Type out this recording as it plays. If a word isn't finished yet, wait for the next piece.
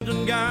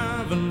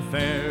Garvan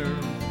fair,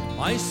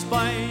 I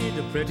spied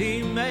a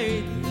pretty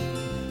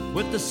maiden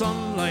with the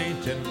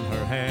sunlight in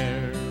her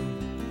hair.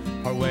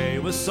 Her way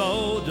was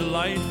so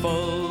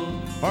delightful,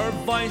 her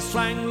voice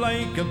rang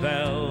like a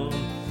bell,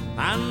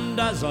 and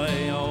as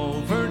I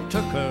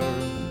overtook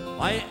her,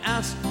 I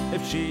asked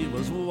if she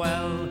was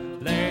well.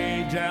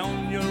 Lay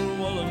down your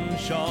woolen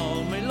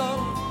shawl, my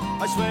love,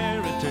 I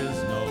swear it is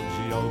no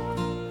joke,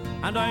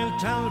 and I'll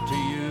tell to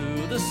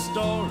you the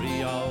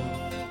story of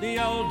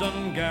the old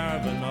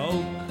Dungarvan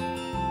oak.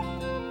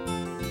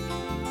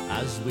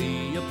 As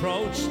we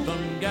approached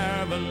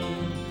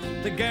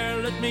Dungarvan, the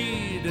girl at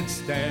me did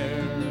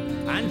stare,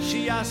 and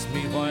she asked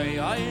me why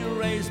I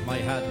raised my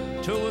hat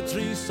to a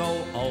tree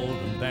so old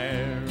and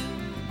bare.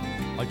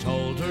 I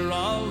told her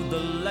of the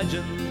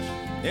legend,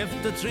 if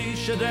the tree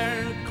should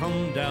e'er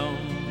come down,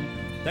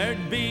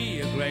 there'd be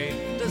a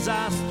great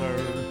disaster,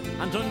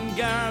 and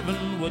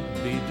Dungarvan would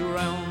be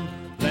drowned.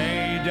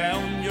 Lay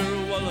down your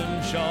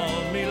woolen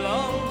shawl, me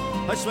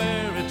love, I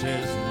swear it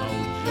is no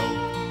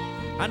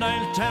joke, and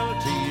I'll tell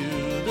to you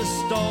the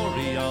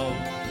story of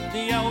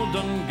the old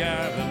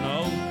Dungarvan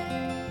oak.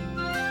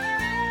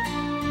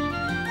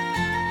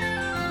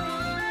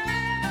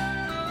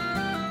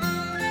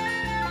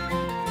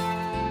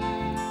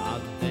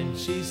 And then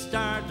she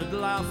started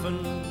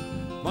laughing,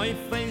 my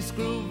face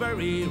grew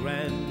very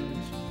red,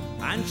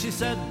 and she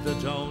said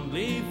that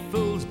only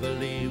fools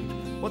believed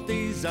what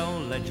these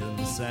old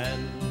legends said.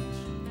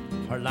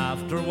 Her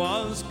laughter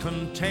was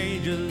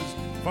contagious,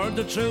 for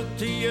the truth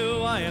to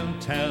you I'll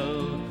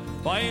tell.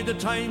 By the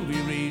time we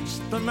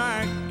reached the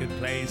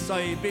marketplace,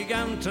 I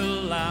began to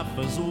laugh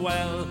as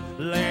well.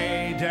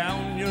 Lay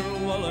down your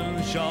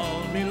woolen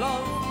shawl, me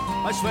love,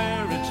 I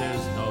swear it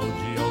is no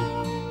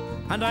joke,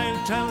 and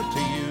I'll tell to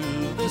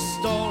you the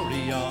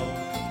story of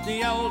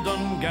the old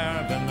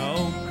Dungarvan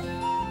oak.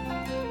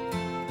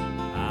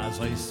 As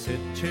I sit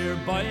here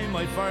by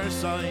my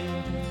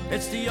fireside,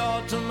 it's the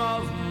autumn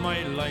of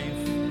my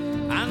life,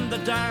 and the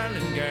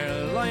darling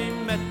girl I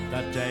met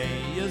that day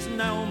is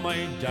now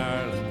my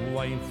darling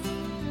wife.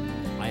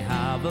 I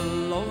have a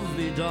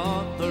lovely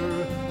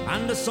daughter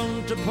and a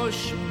son to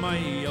push my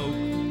yoke,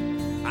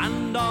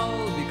 and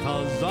all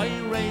because I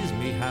raised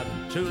me hat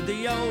to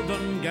the old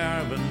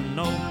Dungarvan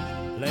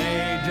oak.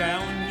 Lay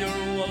down your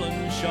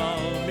woolen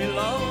shawl, me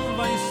love,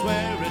 I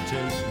swear it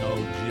is no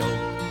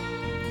joke,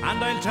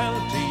 and I'll tell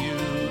to you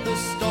the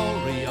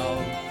story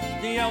of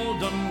the old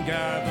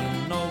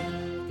Dungarvan oak.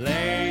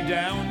 Lay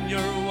down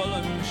your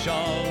woolen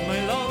shawl,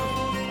 my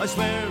love, I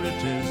swear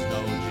it is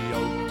no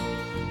joke,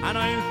 and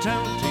I'll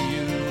tell to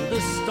you the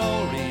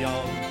story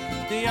of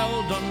the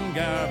old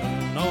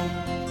Dungarvan oak.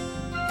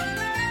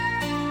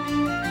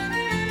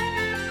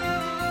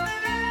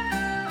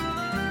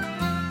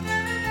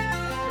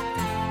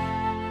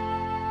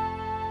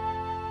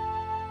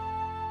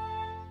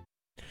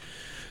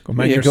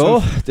 There you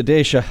go, the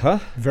Daisha, huh?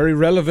 Very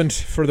relevant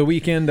for the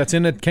weekend that's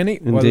in it, Kenny.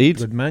 Indeed.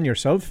 Well, good man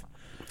yourself.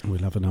 We'll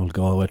have an old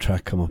Galway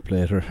track come up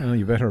later. Oh,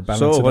 you better balance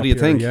so it what up do you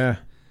here. think? Yeah.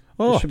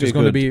 Oh, it's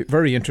going to be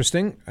very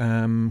interesting.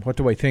 What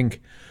do I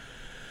think?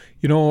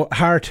 You know,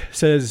 heart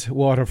says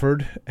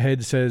Waterford,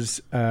 head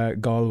says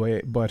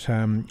Galway, but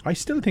I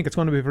still think it's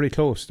going to be very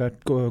close.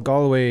 That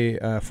Galway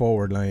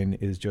forward line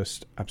is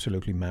just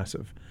absolutely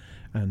massive,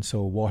 and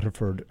so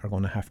Waterford are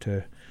going to have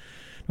to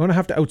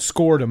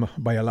outscore them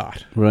by a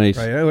lot. Right.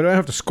 They don't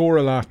have to score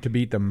a lot to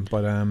beat them,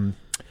 but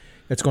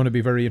it's going to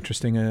be very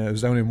interesting. I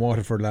was down in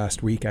Waterford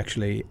last week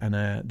actually, and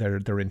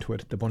they're into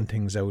it. The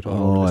bunting's out.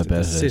 I bet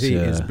the city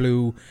is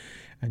blue,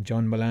 and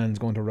John Milan's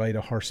going to ride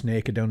a horse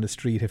naked down the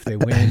street if they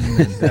win.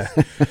 And,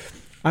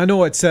 I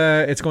know it's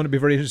going to be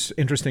very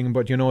interesting,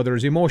 but you know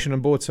there's emotion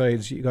on both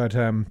sides. You got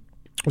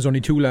there's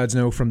only two lads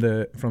now from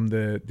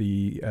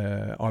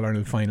the All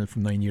Ireland final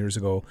from 9 years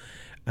ago.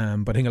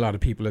 But I think a lot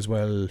of people as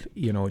well,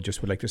 you know,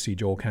 just would like to see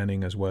Joe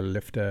Canning as well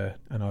lift an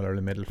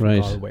All-Ireland medal from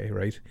Galway,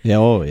 right? Yeah,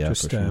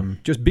 Just, for sure.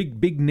 Just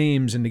big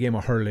names in the game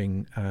of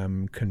hurling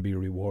can be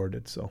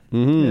rewarded. So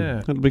yeah,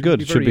 it'll be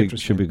good. Should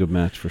be a good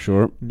match for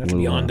sure. Let's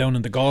be on down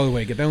in the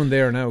Galway. Get down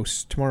there now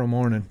tomorrow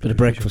morning. Bit of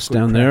breakfast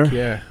down there.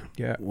 Yeah.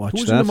 Watch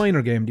Who's that. in the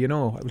minor game? Do you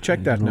know? We'll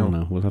check that now.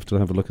 No, we'll have to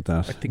have a look at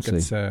that. I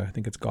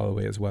think it's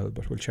Galway as well,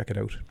 but we'll check it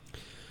out.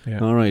 Yeah.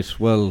 All right.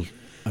 Well,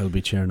 I'll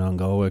be cheering on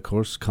Galway, of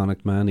course.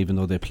 Connacht Man, even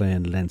though they play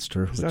in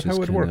Leinster, which is how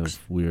it kind works?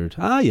 of weird.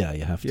 Yeah,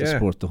 you have to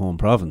support the home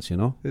province, you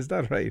know. Is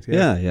that right?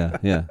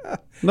 Yeah.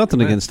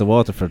 Nothing against the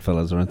Waterford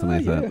fellas or anything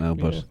like that now,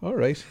 but all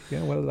right.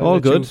 Yeah, well, all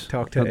good.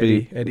 Talk to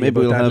Eddie maybe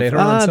about we'll that have later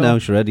on. now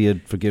sure, Eddie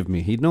would forgive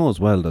me. He knows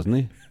well, doesn't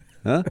he?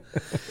 Huh?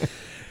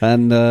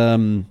 And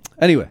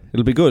anyway,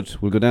 it'll be good.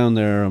 We'll go down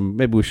there.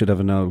 Maybe we should have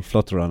an old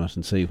flutter on it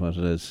and see what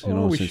it is. You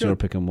know, since you're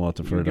picking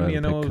Waterford, I'll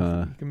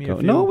pick.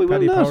 No, we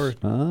will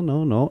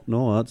not.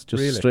 No. It's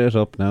just really? Straight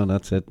up now.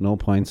 That's it. No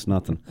points,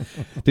 nothing.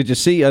 Did you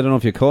see? I don't know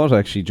if you caught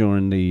actually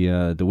during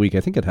the week. I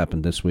think it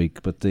happened this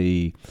week, but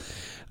I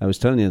was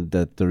telling you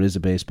that there is a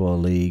baseball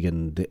league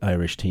and the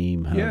Irish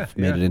team have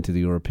made it into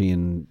the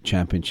European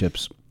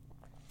Championships.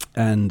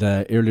 And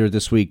earlier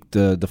this week,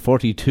 the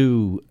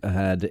 42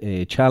 had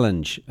a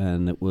challenge,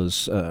 and it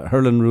was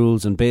hurling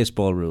rules and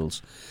baseball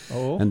rules.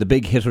 Oh. And the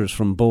big hitters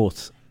from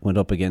both went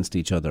up against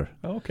each other.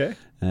 Okay.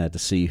 To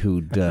see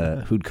who'd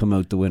come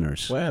out the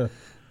winners. Well.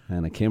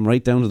 And it came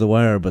right down to the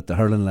wire, but the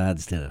hurling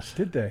lads did it.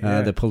 Did they?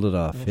 Yeah. They pulled it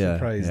off. No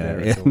surprise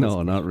there. Yeah. So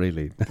no, not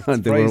really.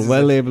 They were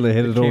well able to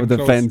hit it over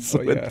the fence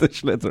with the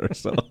Schlitzer.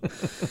 So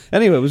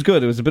anyway, it was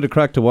good. It was a bit of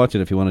crack to watch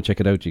it. If you want to check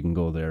it out, you can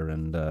go there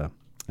and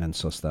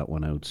suss that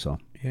one out. So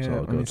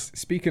yeah. I mean,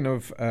 speaking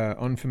of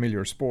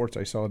unfamiliar sports,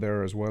 I saw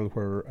there as well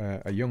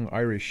where a young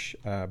Irish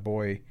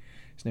boy.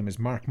 His name is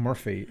Mark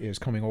Murphy, is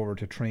coming over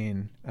to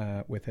train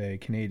with a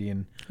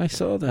Canadian. I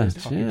saw that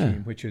hockey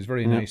team, which is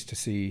very nice to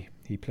see.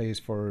 He plays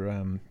for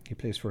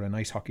an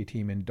ice hockey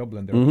team in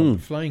Dublin. They're called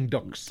the Flying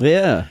Ducks.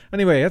 Yeah.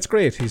 Anyway, that's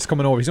great. He's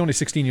coming over. He's only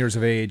 16 years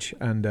of age,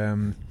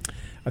 and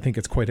I think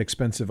it's quite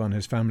expensive on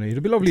his family.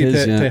 It'll be lovely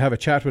to have a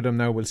chat with him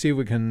now. We'll see if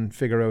we can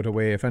figure out a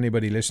way. If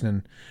anybody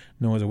listening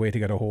knows a way to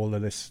get a hold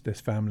of this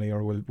family,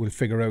 or we'll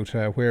figure out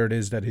where it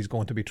is that he's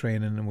going to be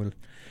training, and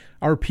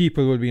our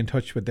people will be in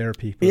touch with their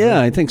people.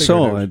 Yeah, I think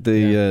so.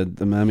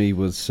 The mammy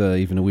was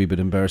even a wee bit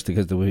embarrassed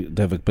because they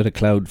have a bit of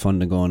cloud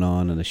funding going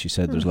on, and as she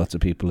said, there's lots of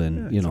people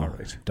in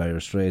dire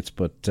straits.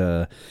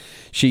 But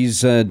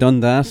she's done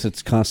that.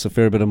 It's cost a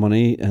fair bit of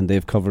money, and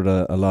they've covered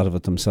a lot of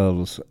it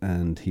themselves.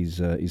 And he's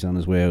on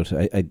his way out.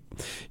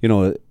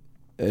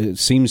 It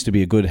seems to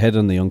be a good head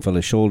on the young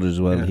fella's shoulders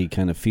as well. Yeah. He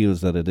kind of feels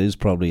that it is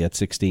probably at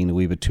 16 a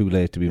wee bit too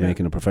late to be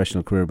making a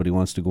professional career, but he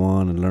wants to go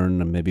on and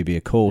learn and maybe be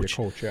a coach.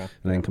 And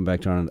then come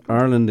back to Ireland.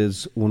 Ireland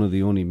is one of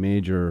the only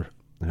major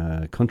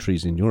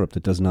countries in Europe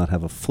that does not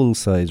have a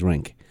full-size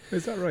rink.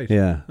 Is that right?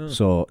 Yeah. Oh.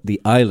 So the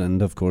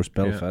island, of course,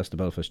 Belfast, the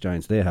Belfast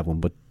Giants, they have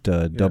one, but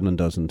Dublin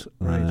doesn't.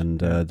 Right. And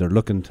they're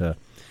looking to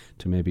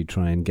maybe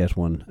try and get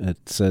one.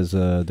 It says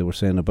they were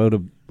saying about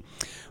a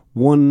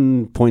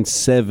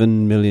 1.7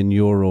 million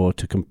euro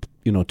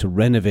to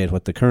renovate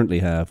what they currently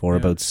have, or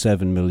about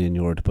 7 million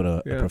euro to put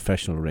a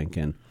professional rink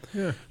in.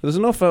 Yeah. There's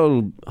enough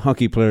old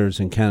hockey players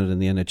in Canada in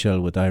the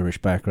NHL with Irish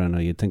background,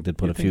 or you'd think they'd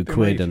put a few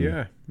quid in.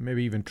 Yeah,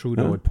 maybe even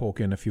Trudeau would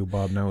poke in a few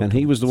bob now. And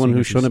he was the one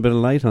who shone a bit of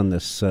light on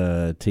this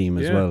team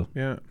as well.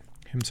 Yeah.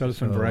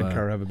 Himself and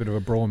Varadkar have a bit of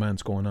a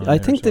bromance going on. I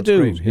think they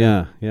do. Great,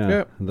 yeah.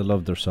 And they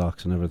love their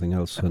socks and everything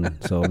else.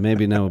 And so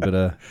maybe now a bit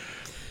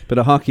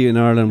of hockey in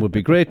Ireland would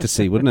be great to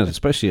see, wouldn't it?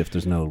 Especially if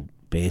there's no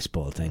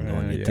baseball thing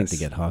going. You'd think to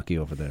get hockey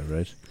over there,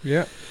 right?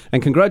 Yeah.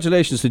 And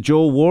congratulations to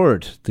Joe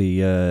Ward,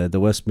 the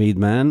Westmeath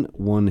man,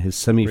 won his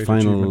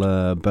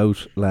semi-final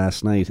bout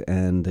last night,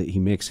 and he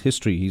makes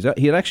history. He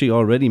had actually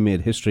already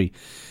made history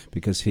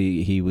because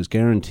he was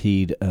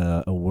guaranteed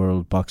a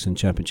World Boxing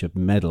Championship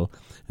medal,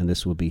 and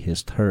this will be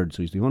his third.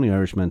 So he's the only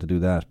Irishman to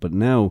do that. But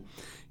now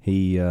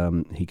he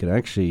could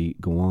actually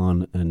go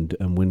on and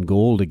win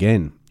gold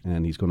again.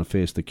 And he's going to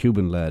face the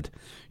Cuban lad,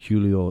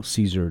 Julio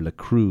Cesar La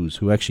Cruz,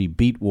 who actually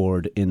beat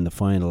Ward in the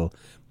final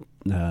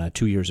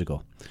 2 years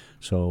ago.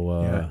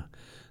 So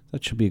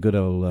that should be a good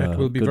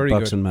old good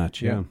boxing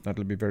match. Yeah,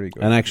 that'll be very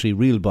good. And actually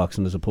real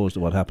boxing as opposed to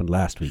what happened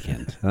last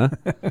weekend. Huh?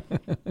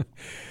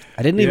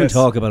 I didn't even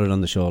talk about it on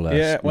the show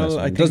last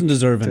week. It doesn't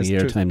deserve any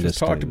airtime this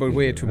time. Talked about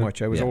way too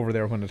much. I was over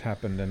there when it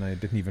happened, and I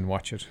didn't even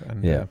watch it.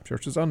 And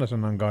Church was on at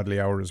an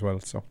ungodly hour as well.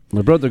 So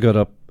my brother got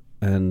up,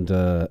 and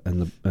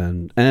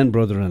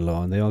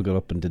brother-in-law, and they all got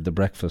up and did the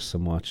breakfast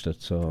and watched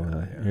it. So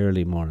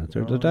early morning,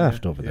 they're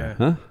daft over there,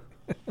 huh?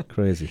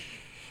 Crazy.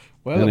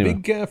 Well, anyway. A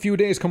big few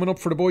days coming up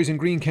for the boys in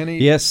Green, Kenny.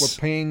 Yes, we're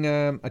playing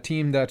a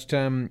team that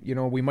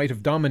we might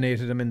have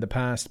dominated them in the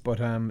past, but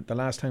the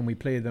last time we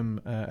played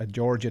them at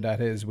Georgia, that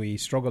is, we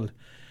struggled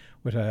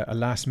with a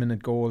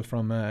last-minute goal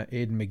from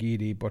Aidan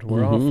McGeady. But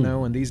we're off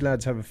now, and these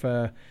lads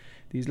have.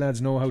 These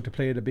lads know how to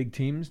play the big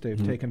teams.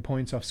 They've taken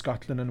points off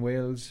Scotland and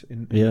Wales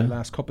in the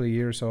last couple of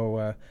years,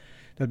 so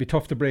they'll be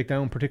tough to break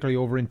down, particularly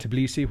over in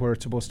Tbilisi, where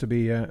it's supposed to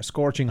be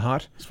scorching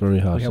hot. It's very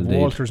hot. We have indeed.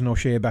 Walters and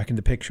O'Shea back in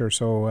the picture,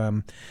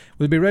 so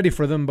we'll be ready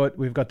for them. But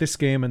we've got this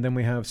game, and then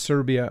we have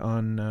Serbia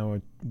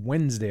on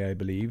Wednesday, I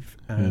believe.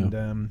 And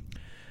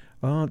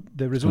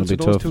the results of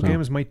those two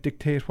games might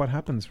dictate what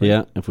happens. Right?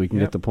 Yeah, if we can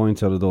get the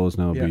points out of those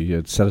now,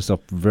 it'd set us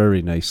up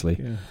very nicely.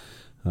 Yeah.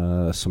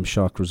 Some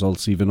shock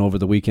results even over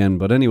the weekend,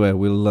 but anyway,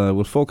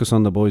 we'll focus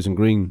on the boys in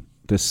Green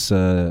this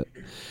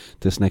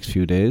next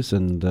few days,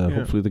 and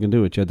hopefully they can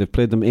do it. Yeah, they've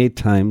played them 8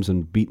 times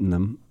and beaten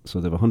them, so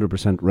they've a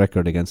 100%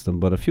 record against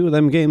them. But a few of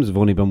them games have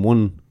only been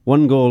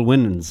one goal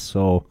wins,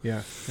 so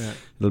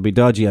it'll be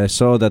dodgy. I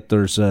saw that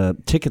there's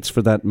tickets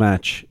for that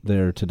match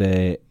there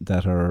today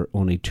that are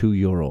only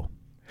 €2.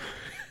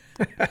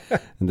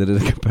 And they did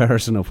a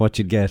comparison of what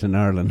you'd get in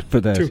Ireland for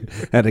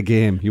that at a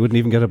game. You wouldn't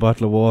even get a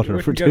bottle of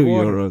water for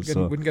 €2.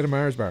 So wouldn't get a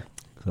Mars bar.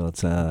 So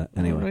it's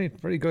anyway. All right,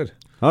 very good.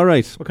 All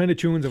right. What kind of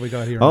tunes have we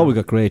got here? Oh, we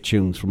got great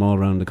tunes from all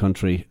around the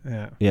country.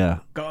 Yeah.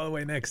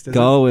 Galway next.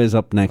 Galway's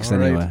up next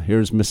anyway. Right.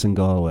 Here's Missing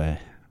Galway.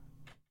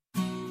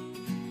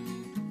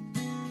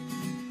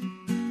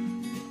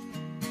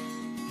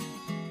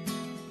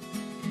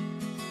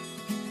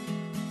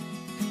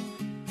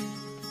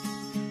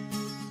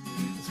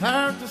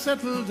 hard to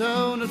settle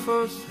down at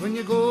first when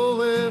you go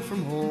away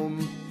from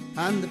home,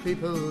 and the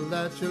people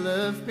that you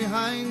left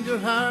behind, your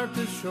heart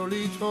is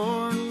surely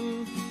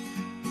torn.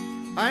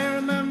 I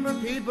remember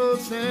people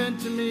saying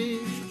to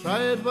me, try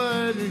it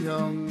while you're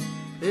young.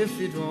 If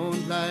you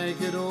don't like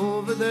it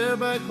over there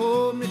back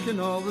home, you can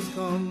always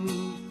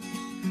come.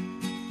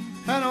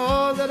 And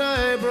all that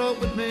I brought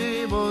with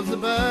me was the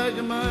bag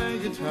and my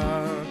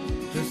guitar.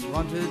 Just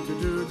wanted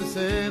to do the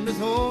same as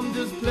home,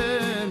 just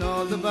playing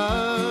all the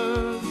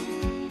bars.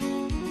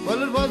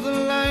 Well, it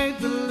wasn't like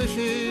the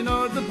Lishin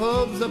or the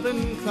pubs up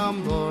in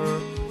Clonbore,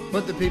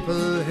 but the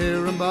people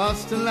here in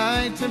Boston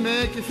like to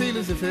make you feel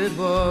as if it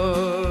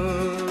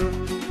were.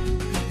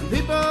 And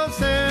people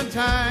say in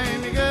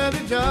time you get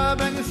a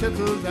job and you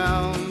settle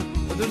down,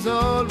 but there's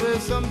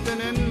always something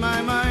in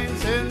my mind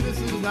saying this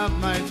is not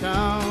my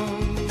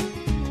town.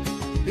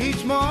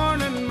 Each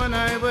morning when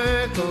I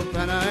wake up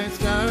and I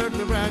start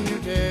a brand new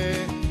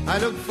day, I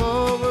look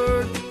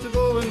forward to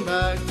going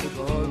back to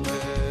Galway.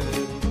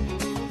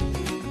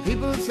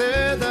 People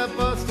say that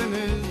Boston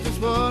is just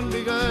one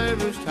big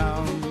Irish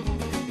town.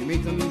 You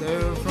meet them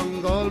there from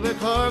Galway,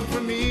 Cork,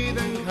 from Meath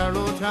and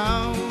Carlow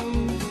Town.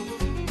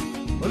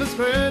 Well, it's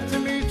great to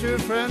meet your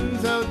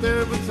friends out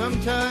there, but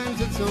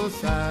sometimes it's so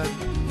sad.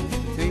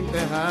 You think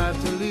they had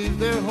to leave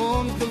their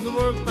homes because the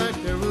work back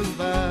there was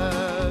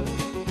bad.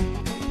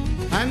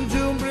 And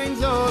June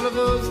brings all of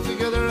us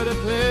together at a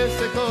place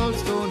they call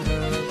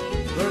Stonehill,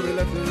 where we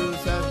let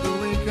loose at the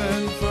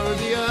weekend for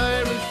the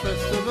Irish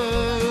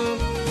Festival.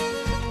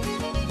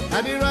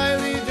 Paddy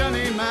Riley,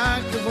 Johnny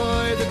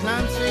McAvoy, the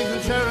Clancy's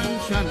and Sharon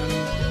Shannon,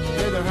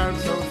 play their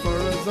hearts out for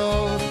us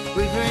all.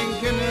 We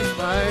drink in it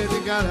by the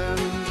gallon.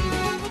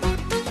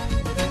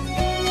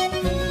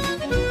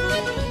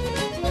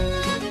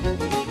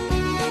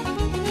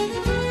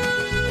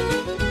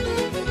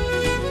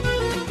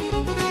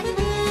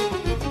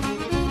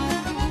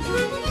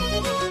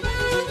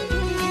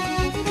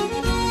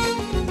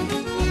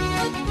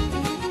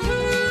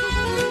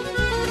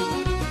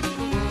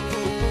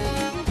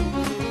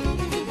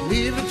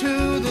 Leave it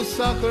to the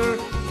soccer,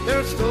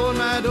 they're stone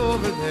mad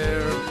over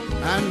there.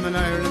 And when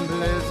Ireland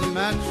plays a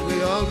match,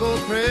 we all go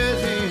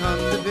crazy on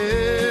the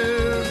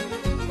beer.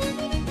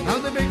 Now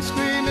the big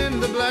screen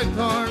in the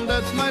Blackthorn,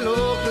 that's my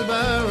local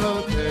bar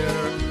out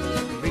there.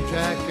 Big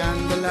Jack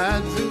and the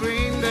lads in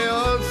green, they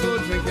also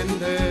drinking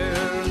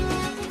there.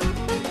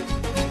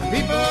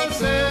 People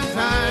say in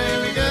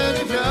time you get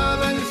a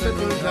job and you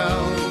settle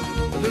down,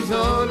 but there's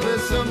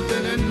always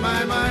something in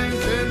my mind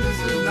saying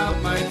this is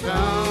not my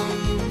town.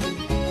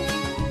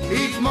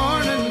 Each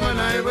morning when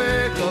I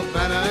wake up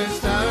and I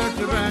start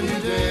a brand new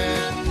day,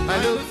 I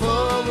look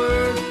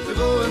forward to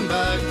going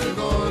back to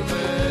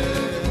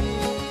Galway.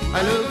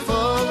 I look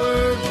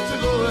forward to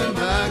going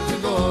back to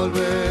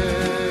Galway.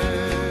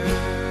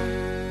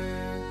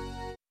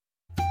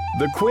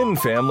 The Quinn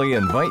family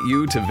invite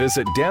you to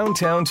visit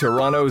downtown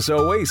Toronto's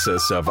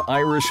oasis of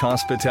Irish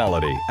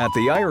hospitality at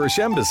the Irish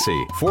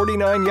Embassy,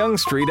 49 Yonge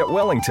Street at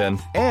Wellington,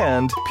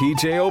 and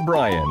PJ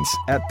O'Brien's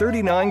at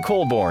 39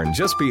 Colborne,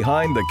 just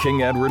behind the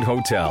King Edward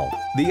Hotel.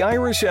 The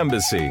Irish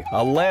Embassy,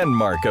 a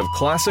landmark of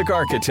classic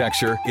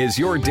architecture, is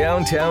your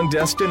downtown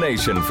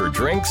destination for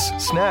drinks,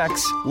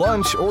 snacks,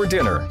 lunch, or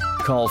dinner.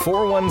 Call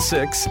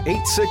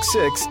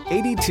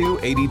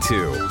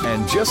 416-866-8282.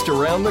 And just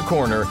around the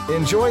corner,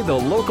 enjoy the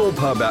local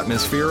pub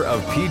atmosphere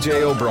of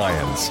PJ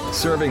O'Brien's,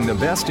 serving the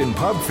best in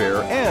pub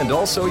fare and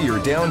also your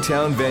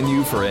downtown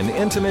venue for an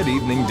intimate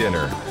evening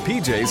dinner.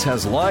 PJ's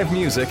has live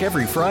music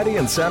every Friday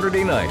and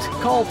Saturday night.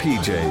 Call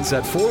PJ's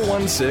at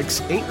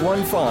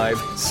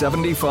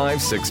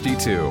 416-815-7562.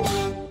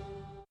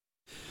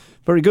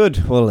 Very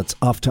good. Well, it's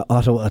off to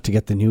Ottawa to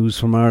get the news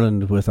from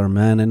Ireland with our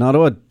man in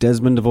Ottawa,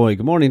 Desmond Devoy.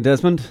 Good morning,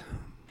 Desmond.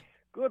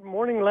 Good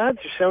morning, lads.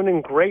 You're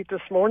sounding great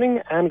this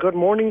morning. And good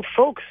morning,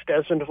 folks.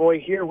 Desmond Devoy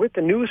here with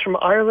the news from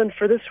Ireland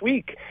for this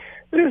week.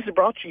 The news is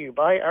brought to you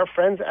by our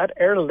friends at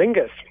Aer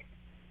Lingus.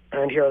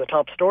 And here are the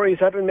top stories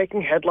that have been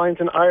making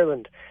headlines in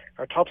Ireland.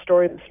 Our top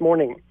story this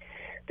morning.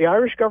 The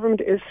Irish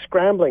government is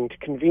scrambling to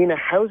convene a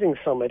housing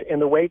summit in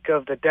the wake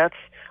of the deaths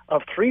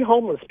of 3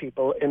 homeless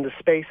people in the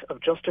space of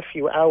just a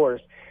few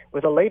hours,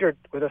 with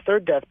a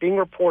third death being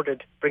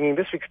reported, bringing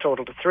this week's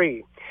total to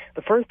 3.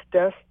 The first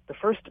death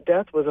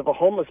was of a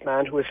homeless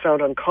man who was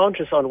found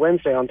unconscious on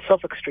Wednesday on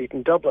Suffolk Street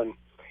in Dublin.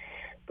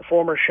 The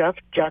former chef,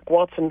 Jack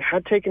Watson,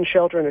 had taken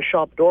shelter in a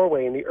shop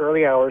doorway in the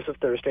early hours of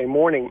Thursday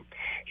morning.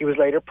 He was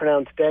later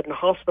pronounced dead in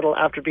hospital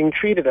after being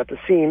treated at the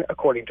scene,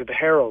 according to the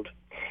Herald.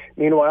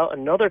 Meanwhile,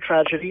 another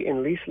tragedy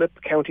in Leaslip,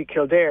 County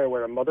Kildare,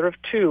 where a mother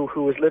of 2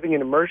 who was living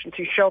in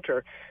emergency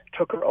shelter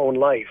took her own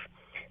life.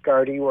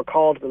 Gardaí were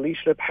called to the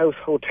Leaslip House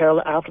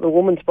Hotel after the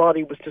woman's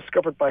body was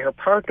discovered by her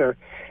partner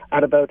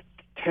at about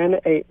 10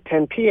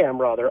 p.m.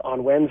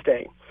 on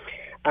Wednesday.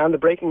 And the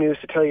breaking news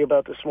to tell you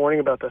about this morning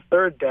about the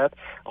third death,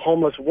 a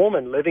homeless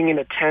woman living in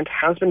a tent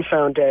has been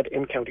found dead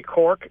in County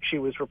Cork. She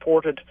was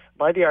reported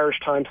by the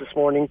Irish Times this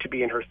morning to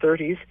be in her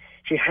 30s.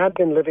 She had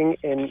been living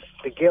in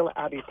the Gill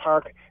Abbey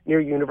Park near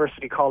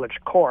University College,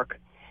 Cork.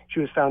 She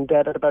was found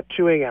dead at about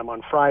 2 a.m.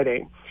 on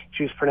Friday.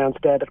 She was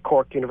pronounced dead at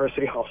Cork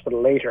University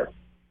Hospital later.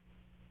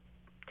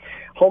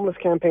 Homeless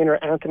campaigner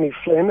Anthony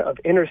Flynn of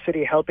Inner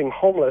City Helping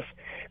Homeless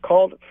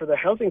called for the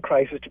housing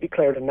crisis to be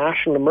declared a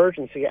national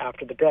emergency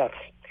after the deaths.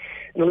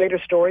 In a later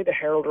story, the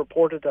Herald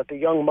reported that the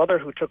young mother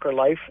who took her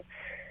life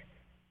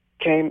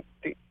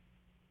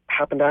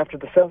happened after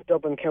the South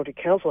Dublin County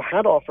Council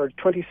had offered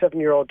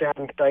 27-year-old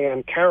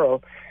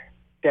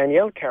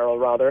Danielle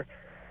Carroll,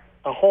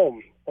 a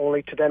home,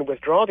 only to then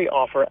withdraw the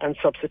offer and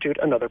substitute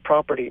another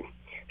property.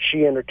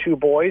 She and her two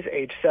boys,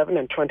 aged 7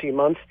 and 20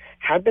 months,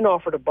 had been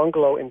offered a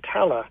bungalow in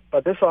Tala,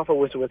 but this offer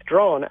was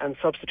withdrawn and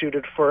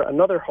substituted for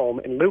another home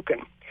in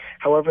Lucan.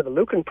 However, the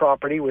Lucan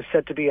property was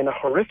said to be in a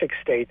horrific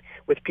state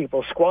with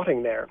people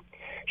squatting there.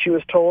 She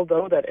was told,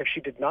 though, that if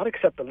she did not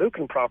accept the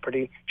Lucan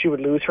property, she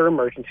would lose her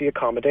emergency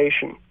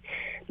accommodation.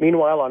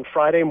 Meanwhile, on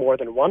Friday, more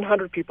than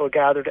 100 people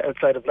gathered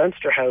outside of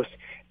Leinster House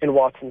in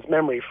Watson's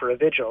memory for a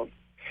vigil.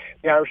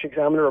 The Irish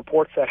Examiner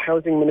reports that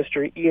Housing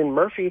Minister Ian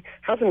Murphy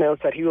has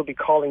announced that he will be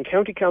calling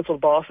County Council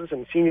bosses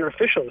and senior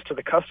officials to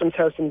the Customs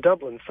House in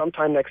Dublin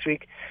sometime next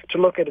week to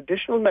look at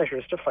additional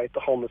measures to fight the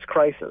homeless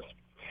crisis.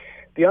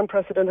 The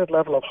unprecedented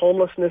level of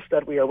homelessness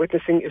that we are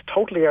witnessing is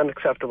totally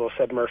unacceptable,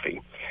 said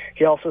Murphy.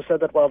 He also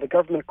said that while the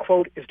government,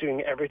 quote, is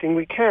doing everything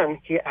we can,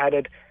 he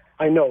added,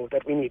 I know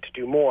that we need to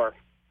do more.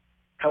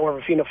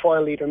 However, Fianna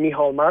Fáil leader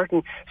Micheál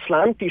Martin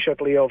slammed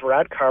Taoiseach Leo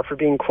Varadkar for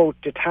being, quote,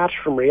 detached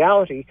from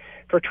reality,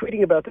 for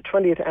tweeting about the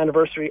 20th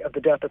anniversary of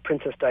the death of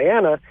Princess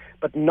Diana,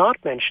 but not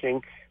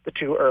mentioning the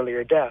two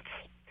earlier deaths.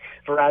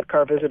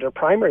 Varadkar visited a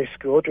primary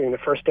school during the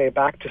first day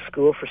back to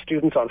school for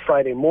students on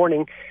Friday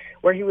morning,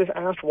 where he was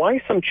asked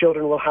why some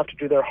children will have to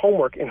do their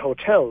homework in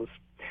hotels.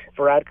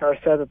 Varadkar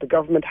said that the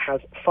government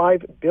has a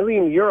 €5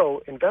 billion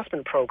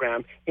investment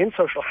program in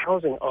social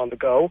housing on the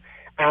go,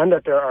 and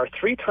that there are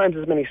 3 times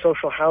as many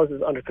social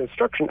houses under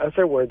construction as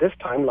there were this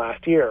time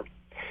last year.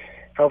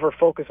 However,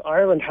 Focus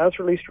Ireland has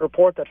released a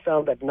report that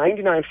found that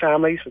 99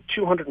 families with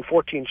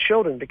 214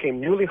 children became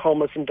newly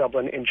homeless in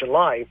Dublin in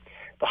July,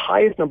 the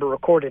highest number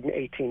recorded in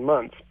 18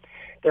 months.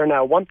 There are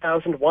now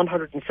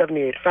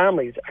 1,178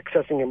 families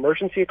accessing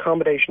emergency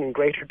accommodation in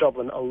Greater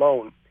Dublin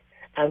alone,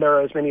 and there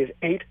are as many as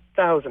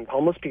 8,000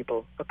 homeless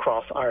people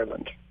across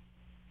Ireland.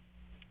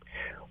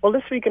 Well,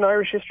 this week in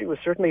Irish history was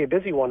certainly a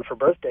busy one for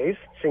birthdays.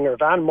 Singer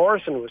Van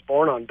Morrison was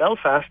born in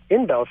Belfast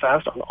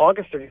on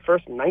August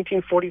 31st,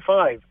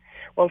 1945,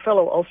 while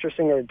fellow Ulster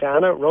singer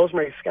Dana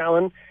Rosemary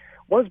Scallon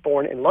was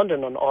born in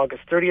London on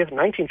August 30th,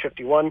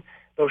 1951,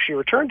 though she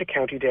returned to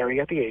County Derry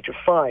at the age of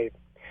 5.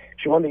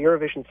 She won the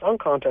Eurovision Song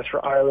Contest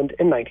for Ireland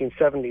in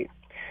 1970.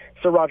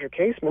 Sir Roger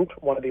Casement,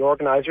 one of the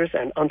organisers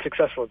and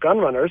unsuccessful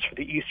gunrunners for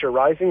the Easter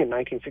Rising in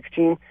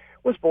 1916,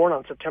 was born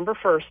on September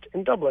 1st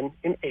in Dublin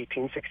in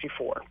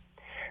 1864.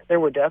 There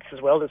were deaths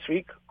as well this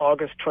week.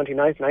 August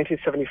 29,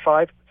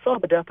 1975, saw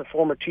the death of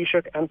former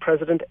Taoiseach and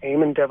President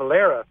Eamon de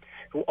Valera,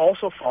 who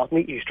also fought in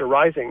the Easter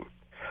Rising.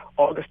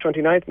 August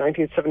 29,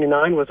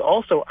 1979 was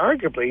also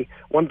arguably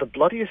one of the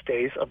bloodiest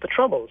days of the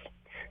Troubles.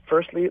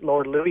 Firstly,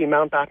 Lord Louis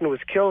Mountbatten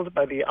was killed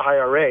by the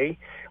IRA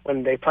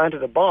when they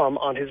planted a bomb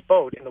on his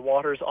boat in the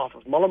waters off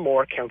of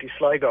Mullimore, County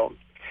Sligo.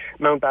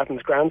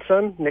 Mountbatten's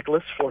grandson,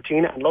 Nicholas,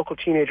 14, and local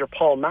teenager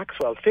Paul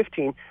Maxwell,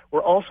 15,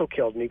 were also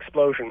killed in the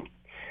explosion.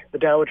 The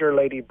Dowager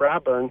Lady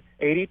Brabourne,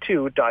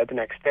 82, died the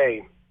next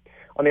day.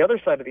 On the other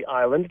side of the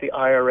island, the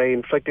IRA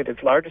inflicted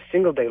its largest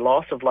single-day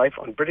loss of life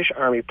on British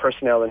Army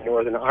personnel in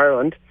Northern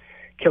Ireland,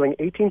 killing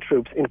 18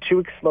 troops in 2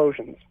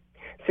 explosions.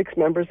 6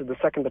 members of the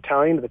 2nd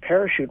Battalion of the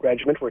Parachute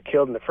Regiment were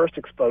killed in the first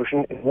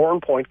explosion in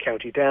Warrenpoint,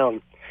 County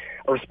Down.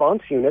 A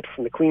response unit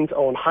from the Queen's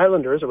Own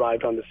Highlanders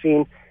arrived on the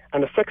scene,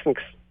 and a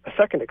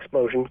second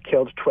explosion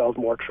killed 12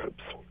 more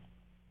troops.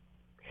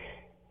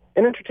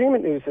 In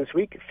entertainment news this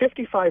week,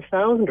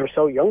 55,000 or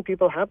so young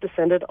people have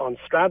descended on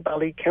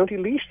Stradbally, County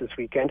Laois this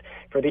weekend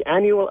for the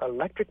annual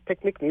Electric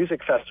Picnic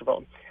Music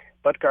Festival.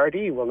 But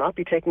Gardaí will not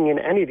be taking in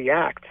any of the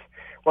acts.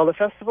 While the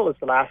festival is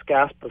the last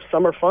gasp of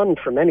summer fun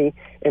for many,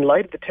 in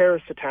light of the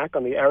terrorist attack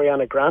on the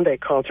Ariana Grande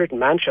concert in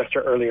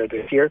Manchester earlier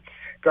this year,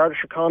 Garda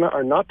Síochána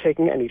are not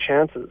taking any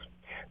chances.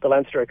 The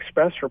Leinster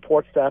Express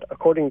reports that,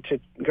 according to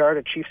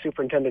Garda Chief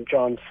Superintendent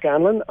John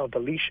Scanlon of the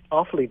Laois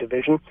Offaly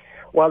Division,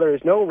 while there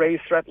is no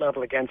raised threat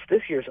level against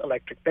this year's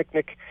Electric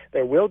Picnic,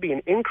 there will be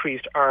an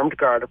increased armed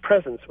Garda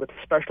presence with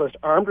a specialist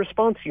armed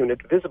response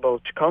unit visible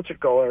to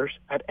concertgoers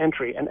at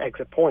entry and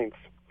exit points.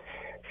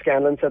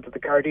 Scanlon said that the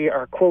Gardaí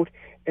are, quote,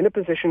 in a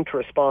position to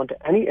respond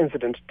to any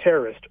incident,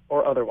 terrorist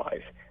or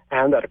otherwise,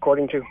 and that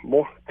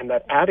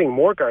that adding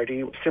more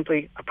Gardaí was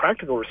simply a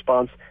practical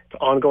response to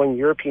ongoing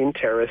European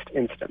terrorist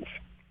incidents.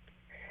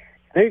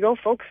 There you go,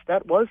 folks.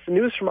 That was the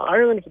news from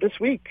Ireland for this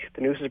week.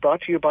 The news is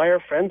brought to you by our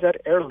friends at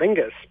Aer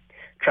Lingus.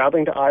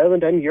 Traveling to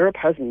Ireland and Europe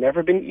has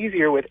never been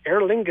easier with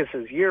Aer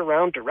Lingus'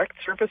 year-round direct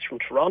service from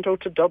Toronto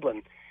to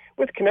Dublin,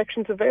 with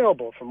connections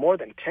available from more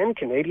than 10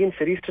 Canadian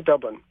cities to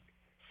Dublin.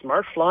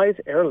 Smart flies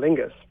Aer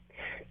Lingus.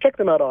 Check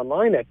them out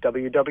online at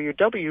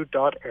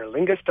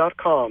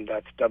www.aerlingus.com.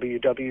 That's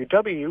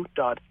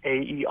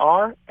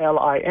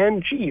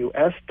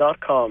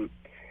www.aerlingus.com.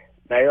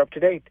 Now you're up to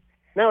date.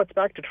 Now it's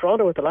back to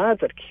Toronto with the lads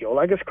at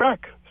Ceol, Agus,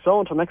 Craic.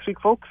 So until next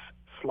week, folks,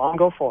 slán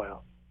go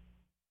foil.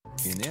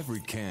 In every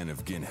can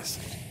of Guinness,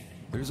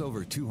 there's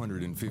over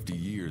 250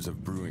 years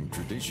of brewing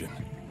tradition.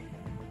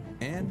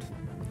 And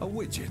a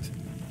widget.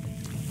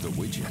 The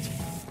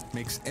widget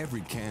makes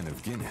every can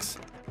of Guinness,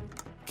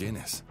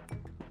 Guinness.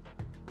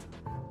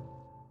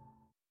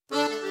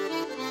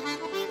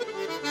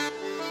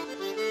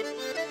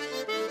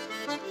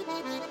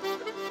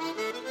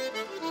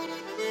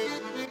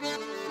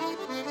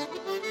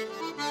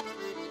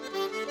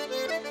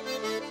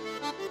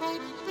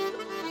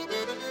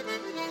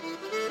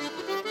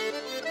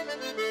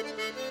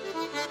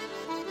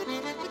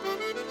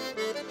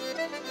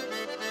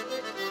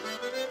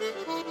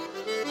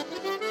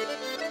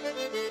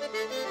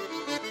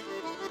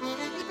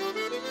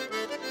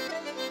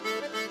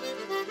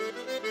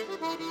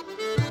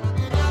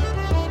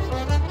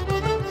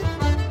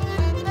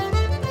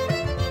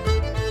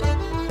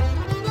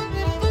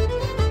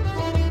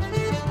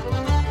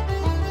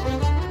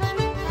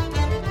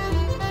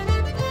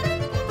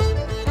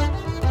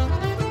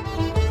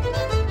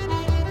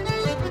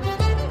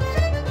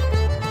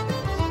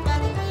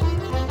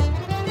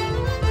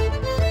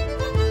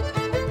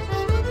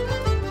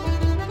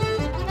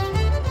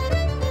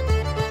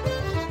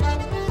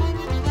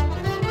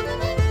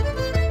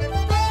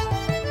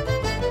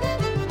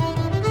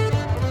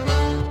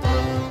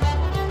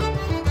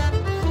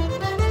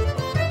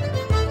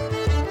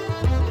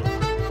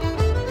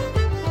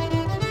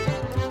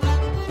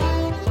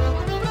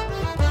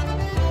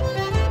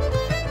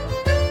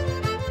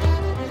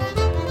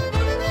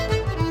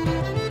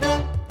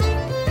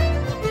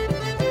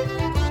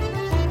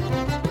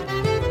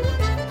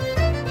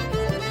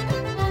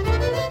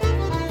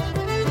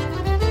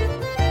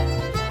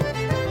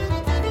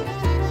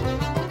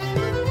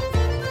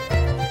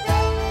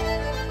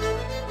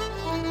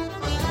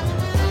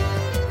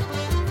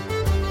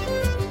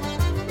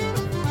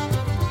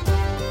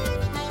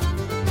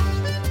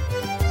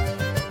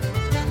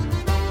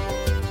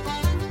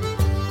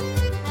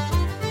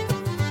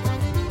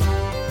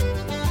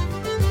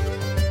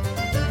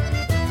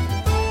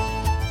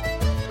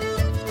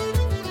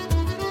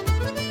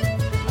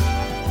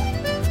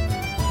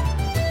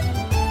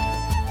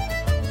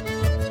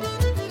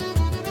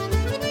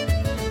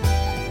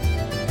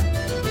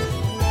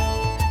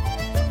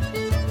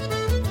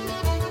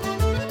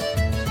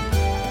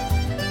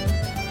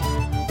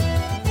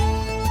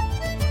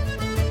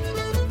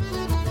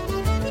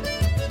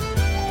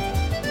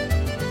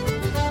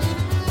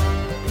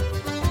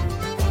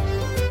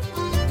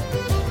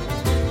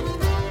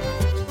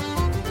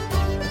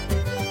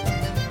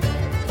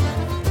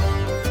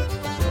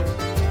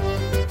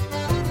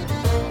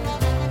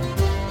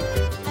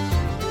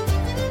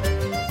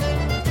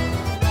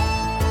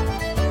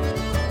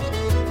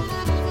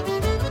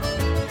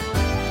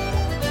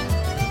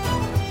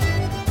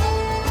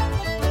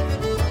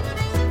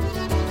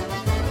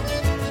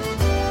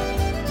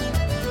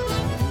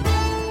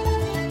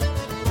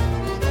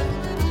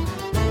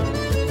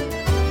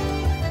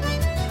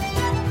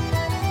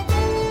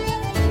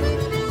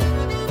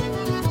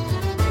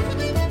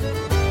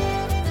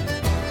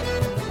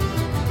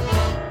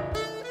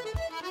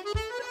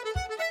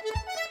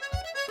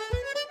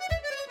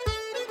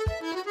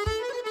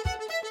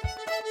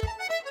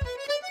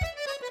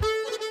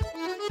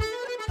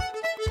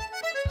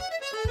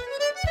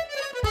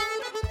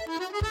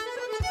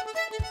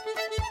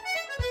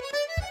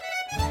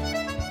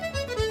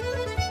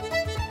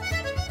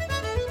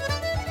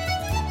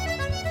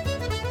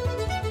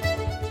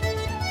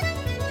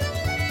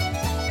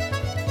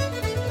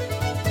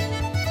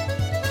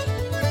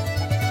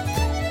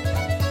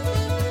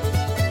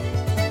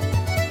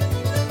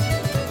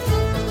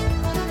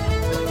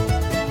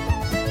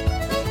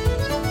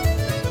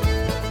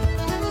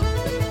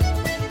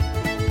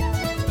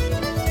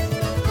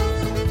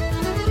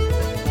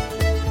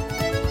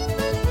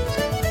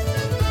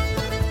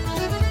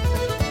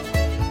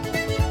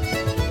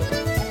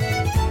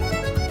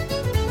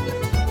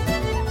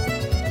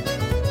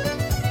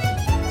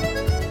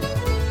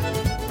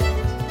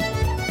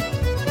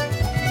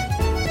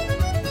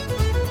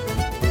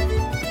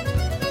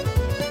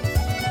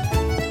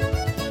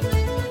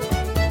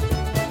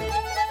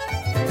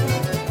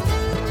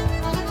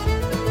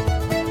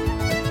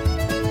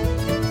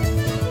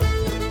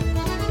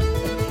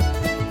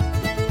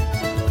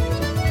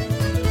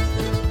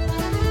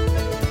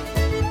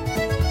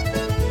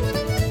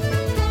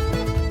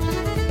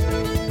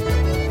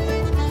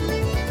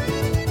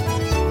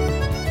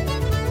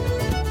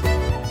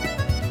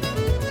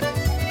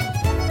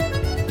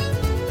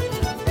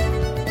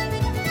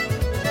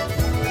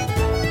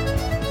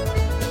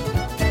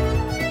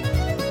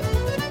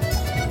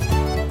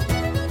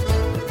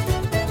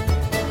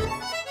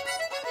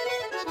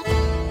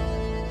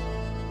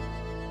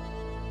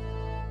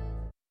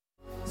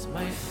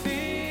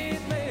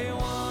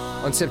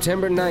 On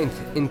September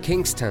 9th in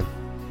Kingston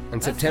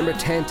and September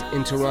 10th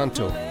in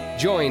Toronto,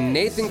 Join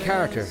Nathan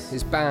Carter,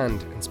 his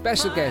band, and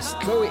special guest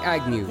Chloe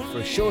Agnew for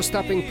a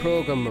show-stopping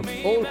programme of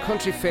old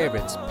country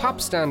favourites, pop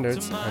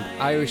standards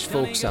and Irish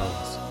folk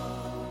songs.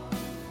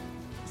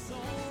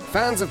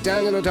 Fans of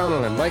Daniel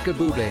O'Donnell and Michael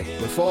Bublé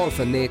will fall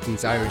for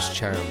Nathan's Irish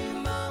charm.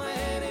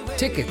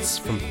 Tickets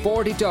from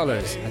 $40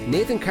 at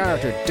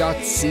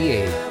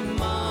nathancarter.ca.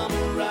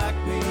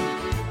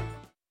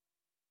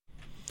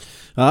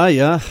 Ah,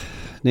 yeah.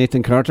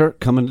 Nathan Carter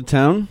coming to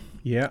town.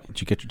 Yeah. Did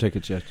you get your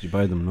tickets yet? Did you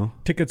buy them, no?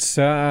 Tickets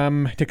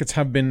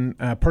have been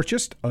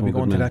purchased. I'll be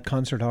going to that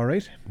concert, all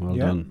right. Well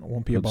done. It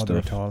won't be a bother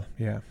at all.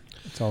 Yeah,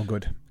 it's all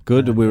good.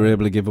 Good. We were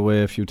able to give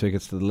away a few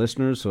tickets to the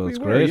listeners, so it's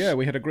great. Yeah,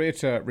 we had a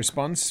great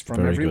response from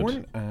Very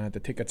everyone. The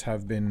tickets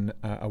have been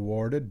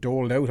awarded,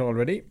 doled out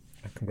already.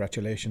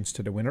 Congratulations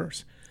to the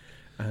winners.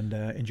 And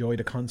enjoy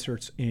the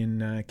concerts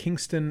in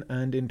Kingston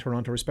and in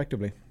Toronto,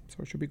 respectively. So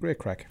it should be great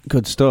crack.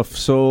 Good stuff.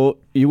 So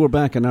you were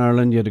back in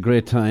Ireland. You had a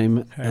great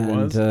time.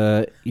 Was.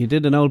 You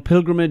did an old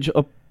pilgrimage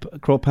up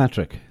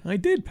Crowpatrick. I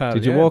did, pal.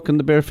 Did you walk in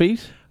the bare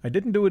feet? I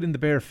didn't do it in the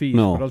bare feet,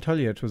 No. but I'll tell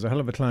you, it was a hell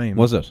of a climb.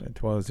 Was it?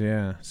 It was,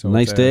 yeah. So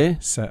Nice day?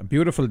 It's a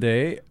beautiful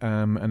day,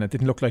 and it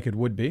didn't look like it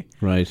would be.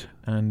 Right.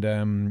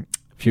 And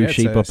few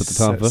sheep up at the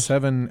top of it.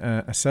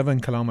 A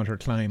 7 kilometre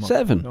climb.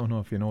 7? I don't know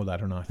if you know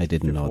that or not. I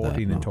didn't know that.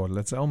 14 in No. total.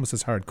 It's almost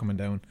as hard coming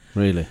down.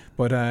 Really?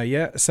 But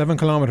 7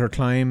 kilometre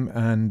climb,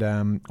 and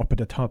up at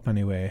the top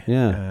anyway.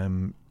 Yeah.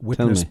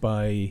 Witnessed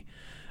by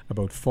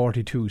about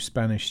 42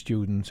 Spanish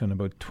students and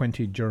about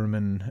 20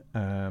 German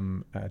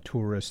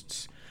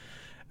tourists.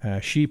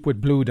 Sheep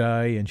with blue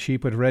dye and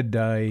sheep with red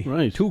dye.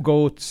 Right. 2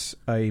 goats.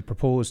 I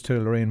proposed to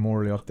Lorraine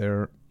Morley up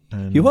there.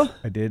 And You what?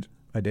 I did.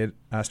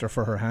 Asked her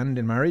for her hand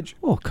in marriage.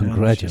 Oh, And she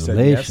congratulations. said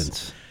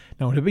yes.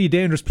 Now, it'll be a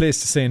dangerous place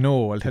to say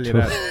no, I'll tell you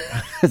that.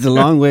 It's a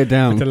long way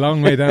down. It's a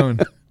long way down.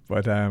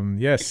 But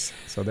yes,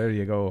 so there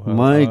you go.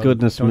 My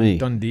goodness me.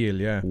 Done deal,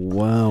 yeah.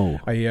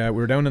 Wow. We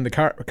were down in the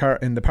car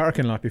in the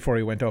parking lot before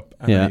he went up,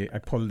 and Yeah. I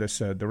pulled this.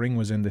 The ring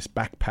was in this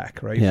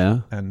backpack, right?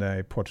 Yeah. And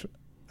I put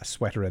a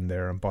sweater in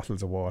there and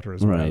bottles of water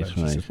as well. Right, And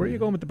she right. says, "Where are you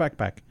going with the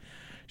backpack?"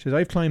 She says,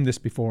 "I've climbed this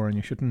before, and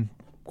you shouldn't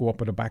go up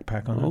with a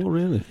backpack on it." Oh,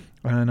 really?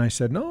 And I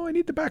said, "No, I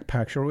need the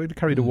backpack. Sure, we'd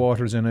carry the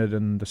waters in it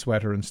and the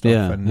sweater and stuff."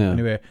 Yeah, and yeah.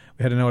 anyway,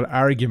 we had an old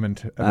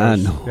argument about,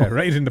 no.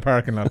 right in the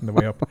parking lot on the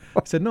way up.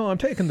 I said, "No, I'm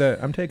taking the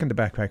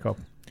backpack up."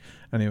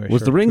 Anyway,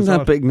 Was the ring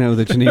that big now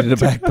that you needed a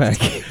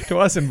backpack? It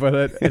wasn't, but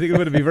I think it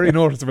would be very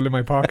noticeable in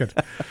my pocket.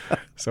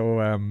 So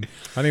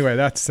anyway,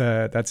 that's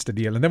the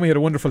deal. And then we had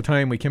a wonderful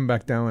time. We came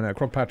back down.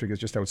 Crowpatrick is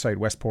just outside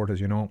Westport,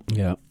 as you know.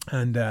 Yeah.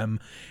 And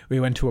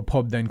we went to a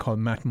pub then called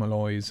Matt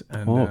Malloy's.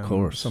 And, of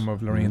course. Some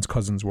of Lorraine's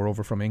cousins were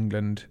over from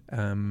England.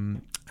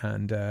 And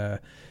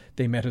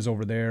they met us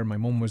over there. My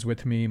mum was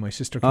with me. My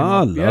sister came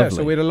up. Lovely. Yeah,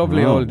 so we had a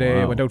lovely all day.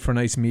 Wow. Went out for a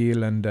nice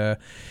meal. And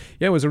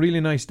it was a really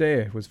nice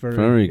day. It was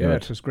Very yeah,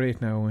 good. it was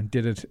great now. And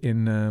did it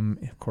in,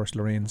 of course,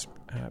 Lorraine's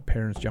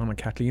parents, John and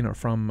Kathleen, are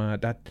from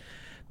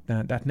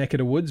that neck of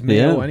the woods,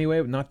 Mayo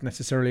anyway, not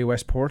necessarily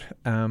Westport.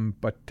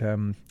 But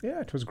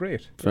it was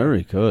great.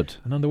 Very good.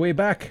 And on the way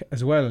back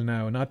as well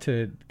now, not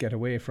to get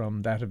away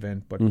from that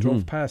event, but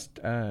drove past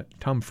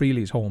Tom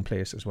Freely's home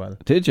place as well.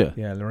 Did you?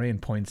 Yeah, Lorraine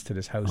points to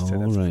this house. Oh,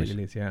 That's right.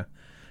 Freely's, yeah.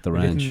 The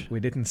ranch.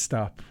 We didn't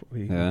stop.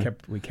 We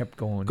kept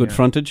going. Good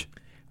frontage?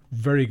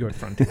 Very good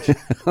frontage.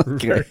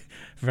 Okay.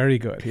 Very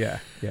good, yeah.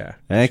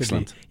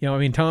 Excellent.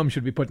 Tom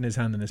should be putting his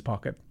hand in his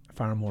pocket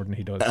far more than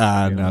he does.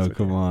 No,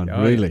 come on.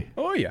 Yeah, Really?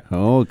 Oh, yeah.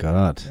 Oh,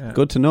 God. Yeah.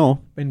 Good to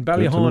know. In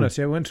Ballyhaunis,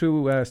 we went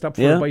through, stopped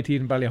for a bite to eat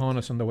in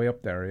Ballyhaunis on the way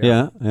up there.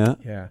 Yeah. Yeah.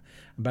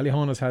 And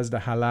Ballyhaunis has the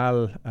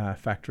halal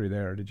factory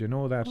there. Did you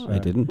know that? I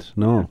didn't.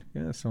 No.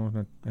 Yeah, so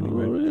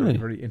anyway, really?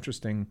 very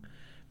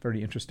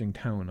interesting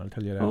town, I'll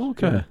tell you that. Oh,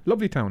 okay. Yeah.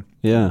 Lovely town.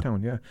 Yeah. Lovely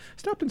town, yeah.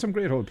 Stopped in some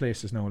great old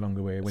places now along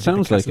the way. Went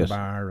Sounds to like Castle it.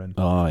 Bar and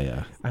Oh,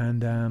 yeah.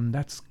 And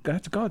that's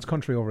God's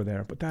country over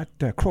there. But that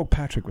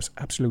Crowpatrick was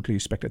absolutely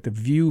spectacular. The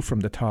view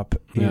from the top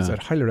is, I'd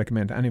highly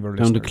recommend to any of our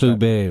Down listeners. to Clew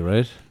Bay,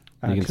 right?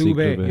 You can see Clew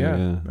Bay, Clew Bay,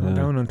 yeah.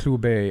 Down on Clew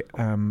Bay.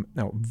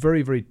 Now,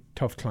 very, very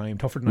tough climb.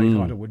 Tougher than I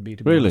thought it would be,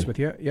 to be honest with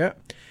you. Yeah.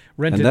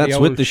 Rented that's the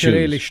with old the shoes?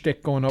 shillelagh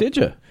stick going up. Did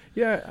you?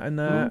 Yeah, and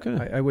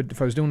Okay. I would,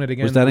 if I was doing it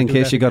again. Was that in I'd do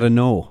case you got a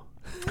no?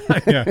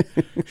 Yeah.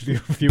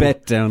 Few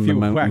Bet down the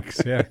mountain.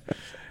 whacks, yeah.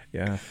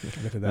 Yeah, a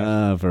little bit of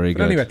that. Very But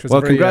good. anyway, it was well,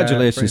 a very,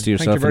 congratulations to thank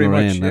yourself you very and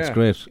Lorraine. much. That's Yeah.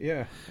 great.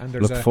 Yeah, and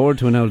there's Look forward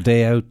to an old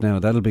day out now.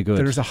 That'll be good.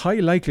 There's a high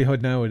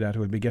likelihood now that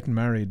we'll be getting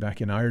married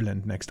back in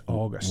Ireland next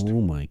August.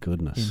 Oh, my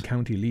goodness. In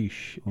County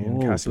Laois,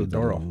 in Castle good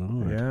Durrow.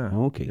 Lord. Yeah.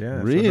 Okay,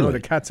 Yeah. really? So now the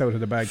cat's out of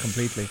the bag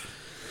completely.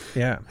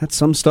 Yeah. That's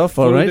some stuff,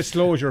 all right. Full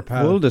disclosure,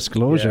 pal. Full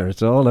disclosure. Yeah.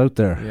 It's all out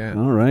there. Yeah.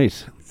 All right.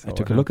 So I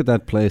took a look at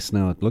that place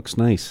now. It looks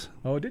nice.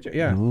 Oh, did you?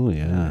 Yeah. Oh,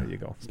 yeah. There you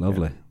go. It's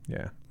lovely.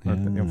 Yeah.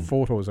 Yeah.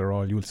 Photos are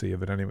all you'll see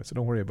of it anyway, so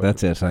don't worry about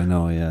That's it, I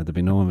know, yeah. There'll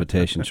be no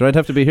invitation. Sure, I'd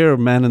have to be here,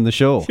 man, in the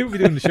show. You'll be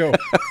doing the show.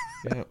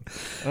 Yeah. And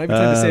I'd be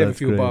trying to save a that's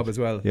few great. bob as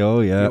well. Oh,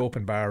 yeah. The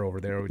open bar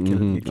over there would kill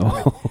me.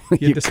 You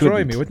You'd destroy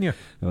me, couldn't. wouldn't you?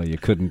 Oh, you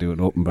couldn't do an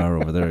open bar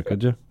over there,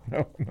 could you?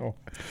 No.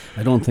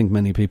 I don't think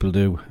many people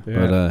do.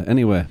 Yeah. But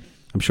anyway,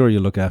 I'm sure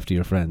you'll look after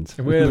your friends.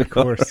 Well, of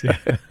course, yeah.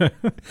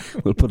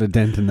 We'll put a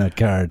dent in that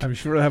card. I'm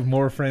sure I'll have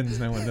more friends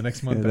now in the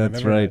next month. Yeah,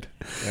 that's right.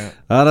 Yeah.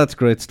 That's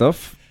great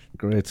stuff.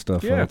 Great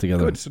stuff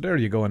altogether. Good. So there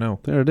you go now.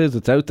 There it is.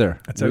 It's out there.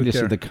 It's out you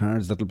there. see the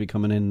cards that'll be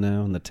coming in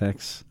now and the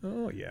texts.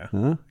 Oh, yeah.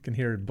 Huh? I can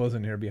hear it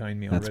buzzing here behind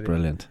me That's already.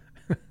 brilliant.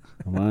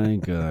 Oh, my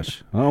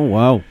gosh. Oh,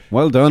 wow.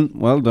 Well done.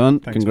 Well done.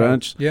 Thanks,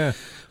 Congrats. man. Yeah.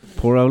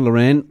 Poor old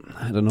Lorraine.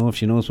 I don't know if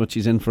she knows what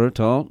she's in for at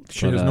all.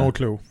 She has no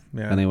clue.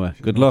 Yeah. Anyway,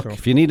 good no luck. clue.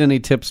 If you need any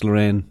tips,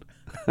 Lorraine,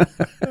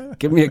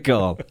 give me a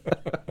call.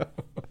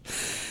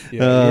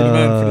 Yeah, you're the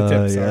man for the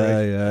tips.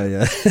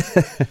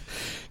 Yeah.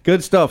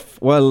 Good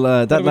stuff. Well,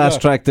 that last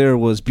that? track there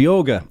was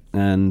Bioga,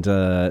 and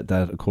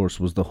that, of course,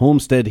 was the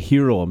Homestead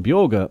Hero. And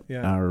Bioga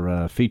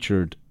are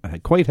featured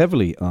quite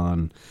heavily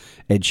on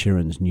Ed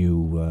Sheeran's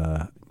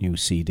new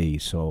CD.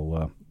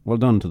 So well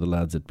done to the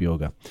lads at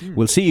Bioga.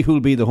 We'll see who'll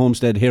be the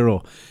Homestead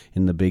Hero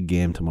in the big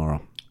game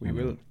tomorrow. We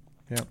will.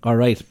 Yeah. All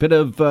right. Bit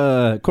of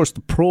course,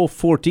 the Pro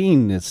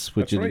 14 is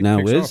which it now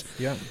is.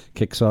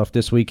 Kicks off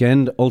this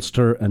weekend.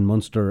 Ulster and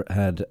Munster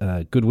had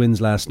good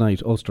wins last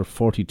night. Ulster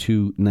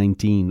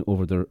 42-19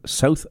 over their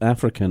South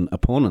African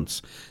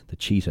opponents, the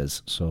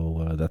Cheetahs.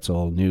 So that's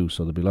all new.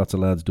 So there'll be lots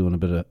of lads doing a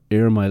bit of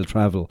air mile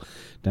travel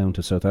down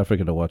to South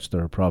Africa to watch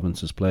their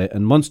provinces play.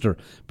 And Munster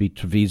beat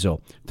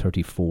Treviso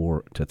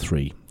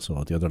 34-3.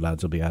 So the other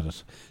lads will be at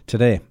it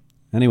today.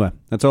 Anyway,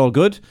 that's all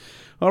good.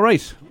 All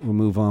right, we'll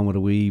move on with a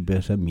wee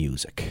bit of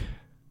music.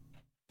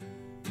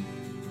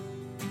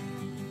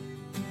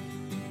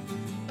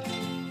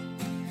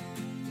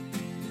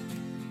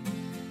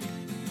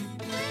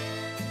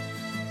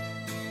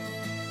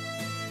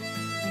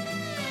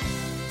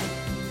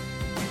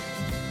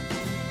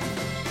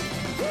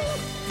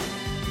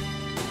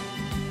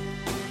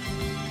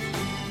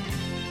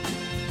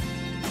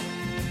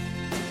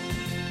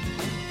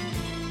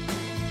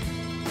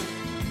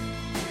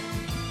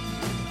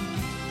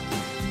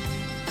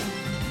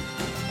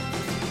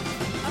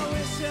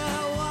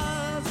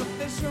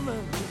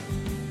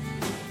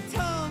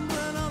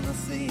 Tumbling on the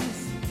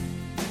seas,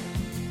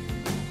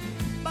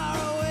 far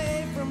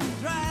away from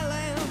dry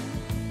land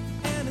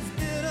and its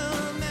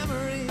bitter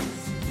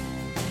memories,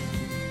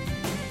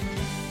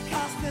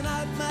 casting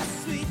out my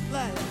sweet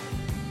life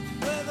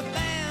with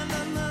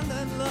abandonment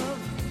and love.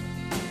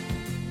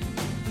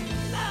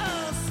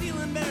 No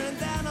ceiling bearing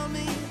down on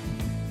me,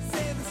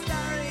 save the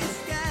starry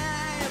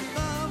sky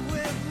above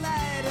with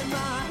light in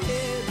my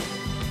head.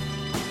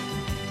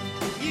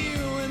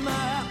 You in my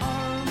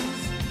arms.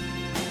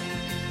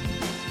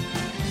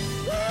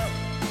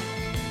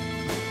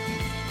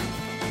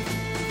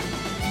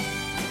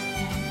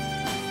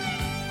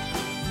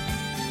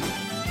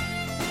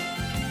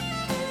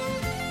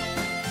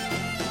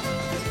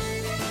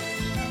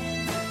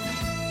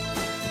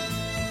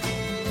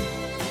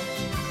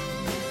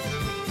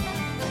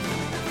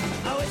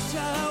 I wish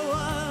I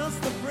was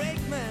the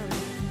brakeman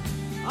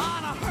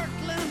on a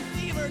hurtling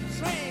fever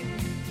train,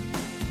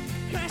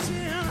 crashing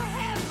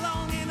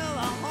headlong into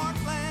the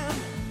heartland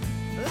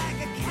like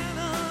a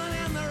cannon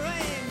in the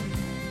rain,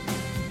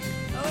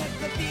 with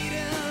the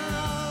beating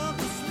of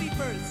the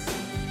sleepers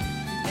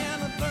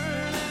and the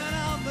burning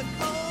of the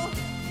coal,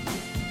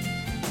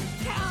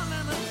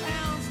 counting the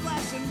towns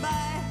flashing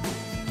by,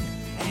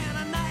 and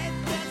a night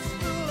that's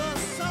full of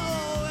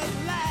soul with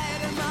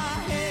light in my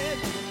head.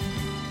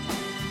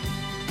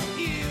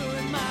 You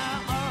in my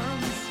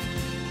arms.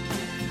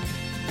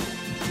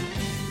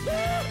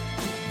 Woo!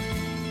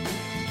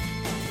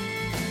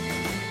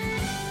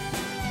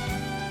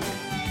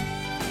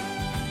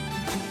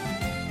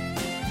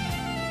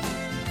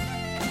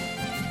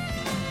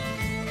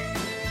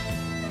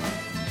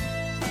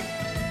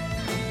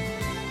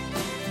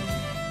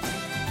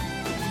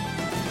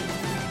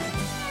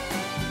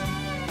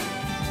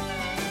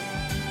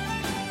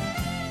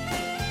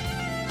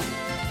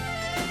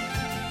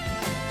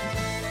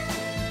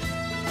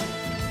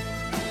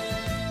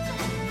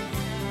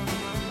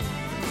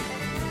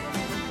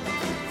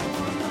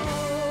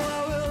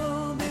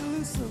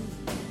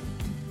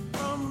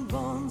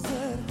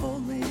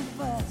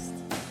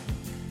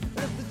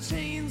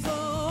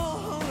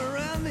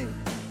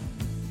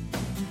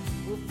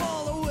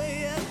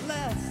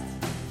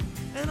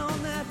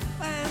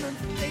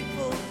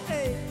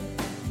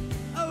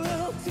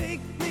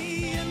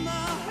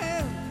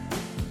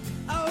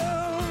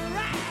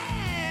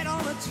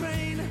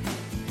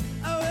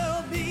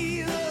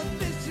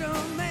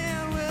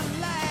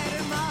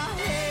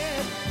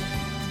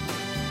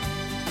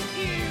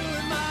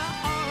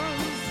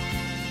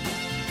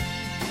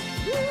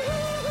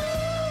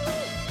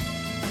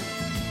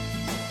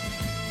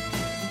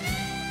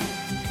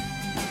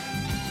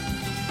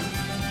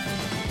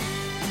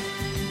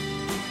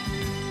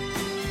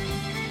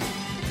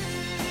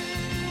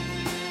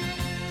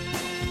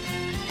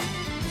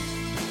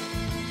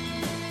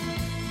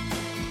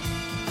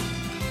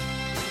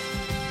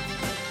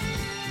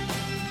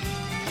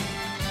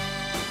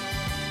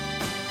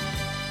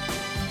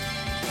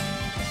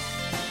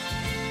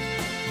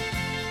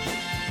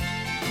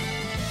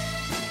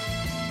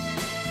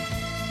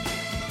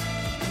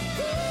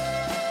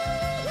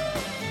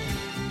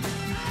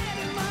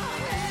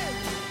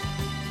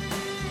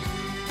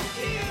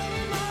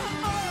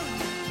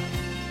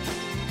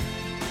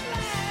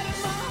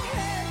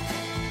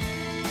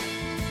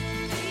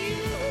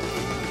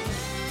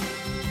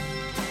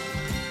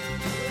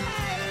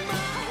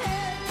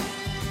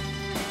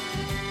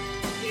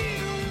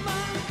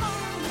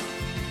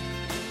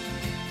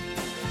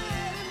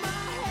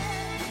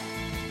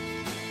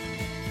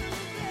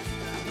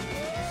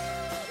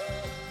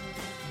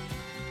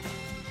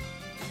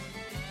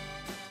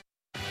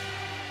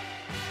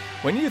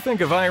 When you think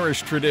of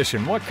Irish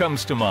tradition, what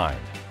comes to mind?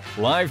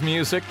 Live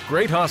music,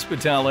 great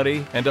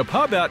hospitality, and a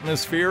pub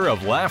atmosphere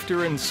of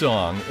laughter and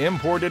song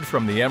imported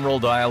from the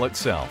Emerald Isle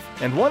itself.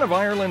 And one of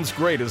Ireland's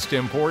greatest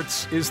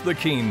imports is the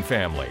Keane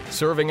family,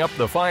 serving up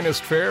the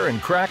finest fare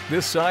and crack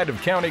this side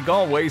of County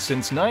Galway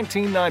since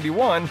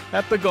 1991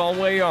 at the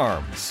Galway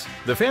Arms.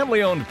 The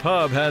family-owned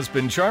pub has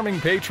been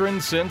charming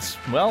patrons since,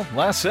 well,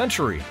 last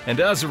century, and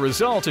as a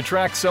result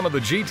attracts some of the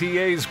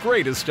GTA's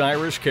greatest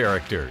Irish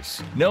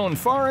characters. Known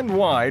far and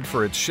wide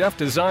for its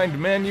chef-designed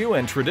menu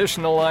and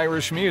traditional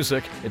Irish music,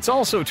 it's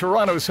also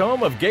Toronto's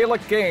home of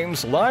Gaelic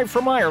games live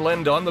from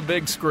Ireland on the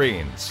big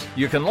screens.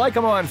 You can like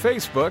them on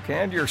Facebook,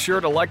 and you're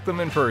sure to like them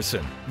in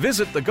person.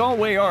 Visit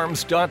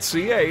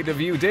thegalwayarms.ca to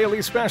view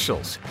daily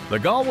specials. The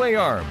Galway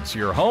Arms,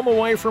 your home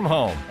away from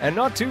home, and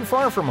not too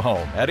far from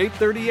home, at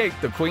 838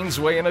 the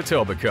Queensway in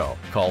Etobicoke.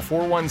 Call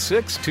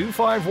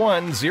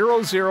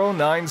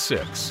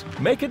 416-251-0096.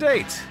 Make a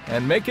date,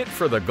 and make it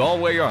for the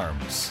Galway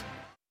Arms.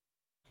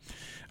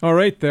 All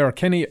right, there,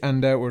 Kenny,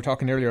 and we were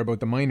talking earlier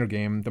about the minor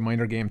game. The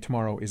minor game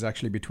tomorrow is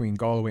actually between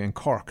Galway and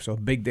Cork, so a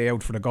big day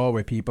out for the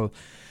Galway people.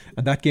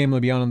 And that game will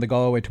be on the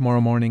Galway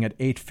tomorrow morning at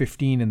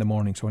 8:15 in the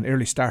morning, so an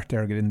early start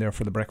there, get in there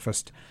for the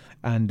breakfast.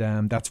 And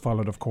that's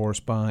followed, of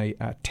course, by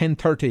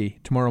 10:30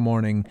 tomorrow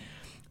morning,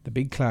 the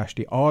big clash,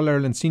 the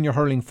All-Ireland Senior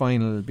Hurling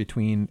Final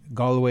between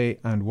Galway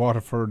and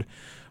Waterford.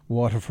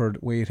 Waterford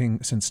waiting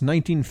since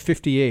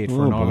 1958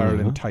 for an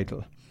All-Ireland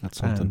title. That's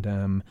something.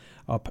 And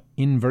up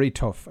in very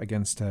tough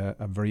against a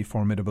very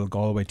formidable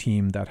Galway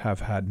team that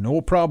have had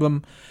no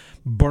problem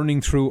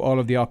burning through all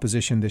of the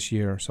opposition this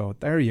year. So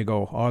there you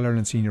go,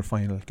 All-Ireland Senior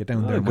Final. Get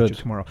down there and watch it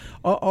tomorrow.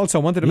 Also,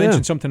 I wanted to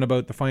mention something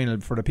about the final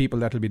for the people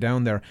that will be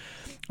down there.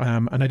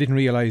 And I didn't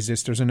realise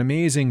this. There's an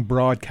amazing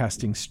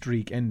broadcasting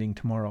streak ending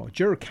tomorrow.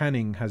 Ger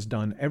Canning has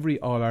done every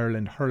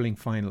All-Ireland hurling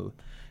final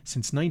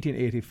since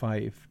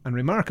 1985, and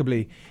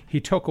remarkably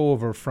he took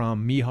over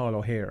from Micheál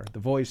O'Hare, the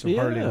voice of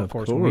hurling, of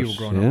course, when we were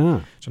growing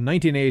up. So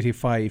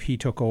 1985 he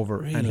took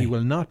over, and he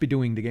will not be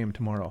doing the game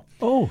tomorrow.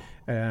 Michael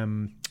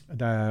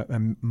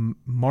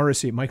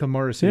Morrissey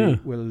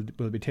will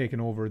be taking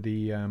over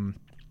the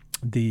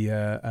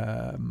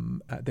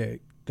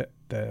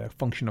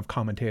function of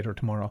commentator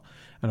tomorrow,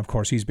 and of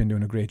course he's been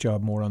doing a great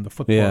job more on the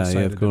football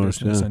side of the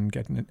business and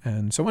getting it.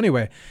 And so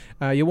anyway,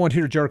 you won't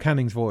hear Ger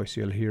Canning's voice,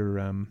 you'll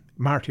hear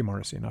Marty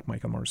Morrissey, not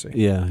Michael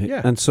Morrissey.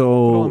 And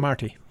so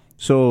Marty.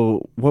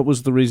 So what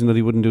was the reason that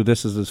he wouldn't do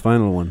this as his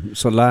final one?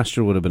 So last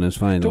year would have been his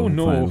final. Don't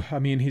know. I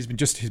mean, he's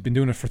been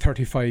doing it for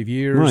 35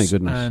 years. My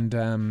goodness. And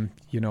I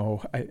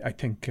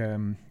think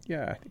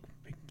I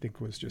think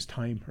it was just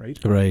time, right?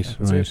 Right.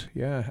 It.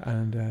 Yeah,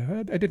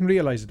 and I didn't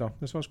realise it though.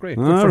 This was great.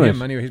 Good for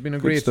him. Anyway, he's been a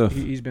great.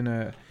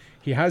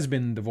 He has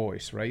been the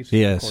voice, right?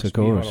 Yes, of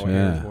course.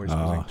 Voice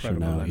was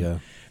incredible.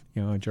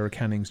 Ger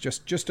Canning's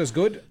just as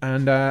good.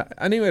 And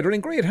anyway, they're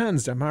in great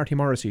hands. Marty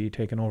Morrissey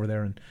taking over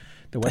there, and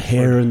the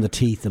hair and the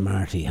teeth of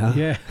Marty, huh?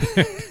 Yeah,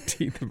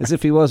 teeth. As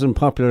if he wasn't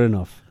popular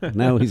enough.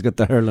 Now he's got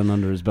the hurling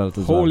under his belt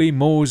as well. Holy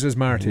Moses,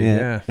 Marty.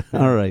 Yeah.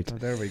 All right. So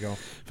there we go.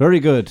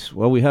 Very good.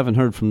 Well, we haven't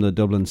heard from the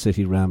Dublin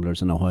City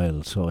Ramblers in a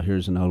while, so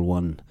here's an old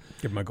one.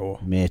 Give him a go.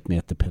 Mate Me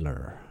at the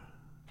Pillar.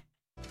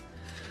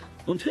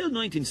 Until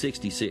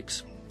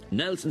 1966,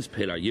 Nelson's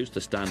Pillar used to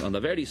stand on the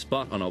very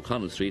spot on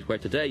O'Connell Street where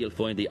today you'll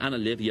find the Anna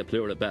Livia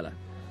Plurabella,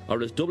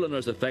 or as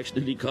Dubliners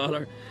affectionately call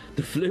her,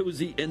 the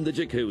Floozy in the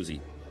Jacuzzi.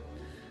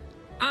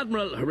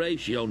 Admiral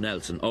Horatio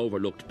Nelson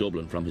overlooked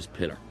Dublin from his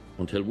pillar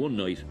until one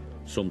night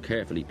some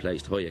carefully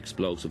placed high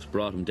explosives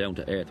brought him down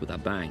to earth with a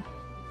bang.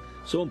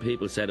 Some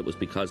people said it was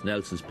because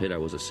Nelson's pillar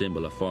was a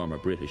symbol of former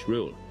British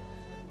rule.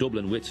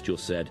 Dublin wits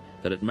just said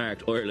that it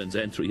marked Ireland's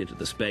entry into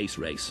the space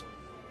race.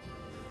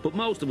 But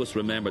most of us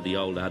remember the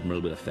old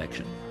Admiral with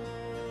affection.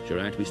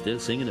 Sure, aren't we still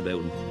singing about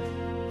him?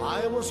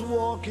 I was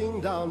walking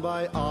down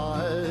by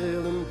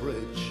Island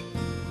Bridge,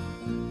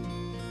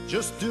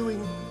 just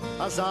doing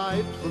as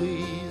I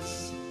please.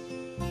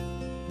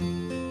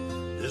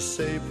 This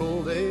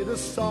April day the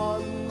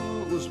sun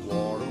was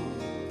warm,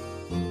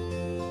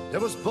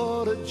 there was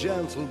but a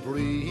gentle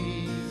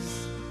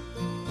breeze.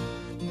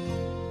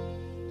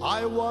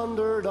 I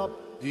wandered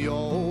up the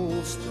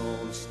old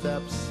stone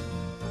steps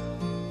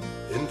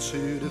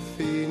into the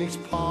Phoenix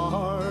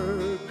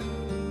Park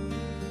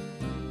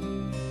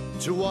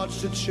to watch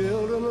the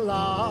children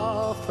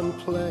laugh and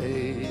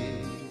play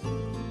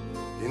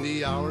in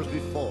the hours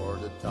before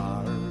the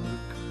dark.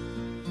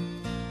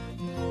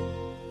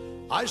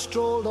 I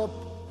strolled up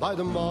by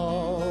the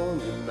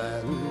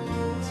monument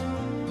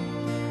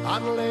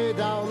and lay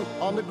down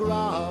on the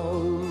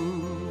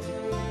ground.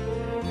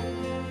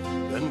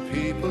 Then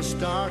people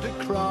started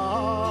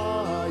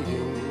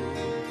crying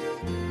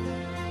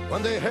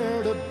when they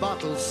heard a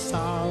battle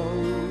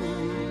sound.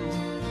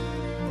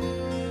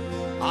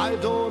 I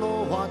don't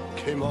know what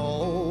came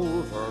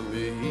over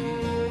me.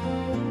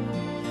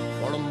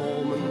 For a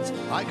moment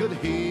I could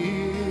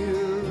hear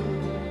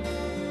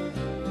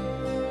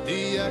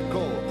the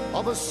echo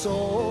of a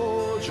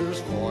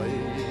soldier's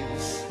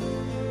voice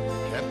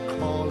kept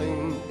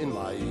calling in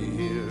my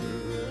ear.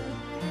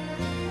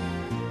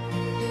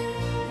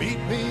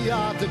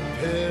 at the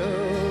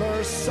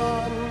Pillar,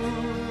 son.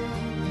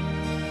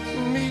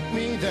 Meet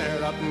me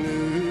there at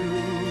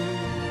noon.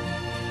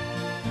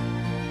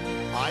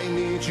 I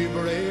need you,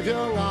 brave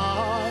young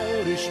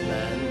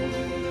Irishmen.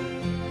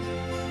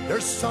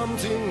 There's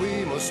something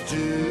we must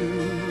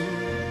do.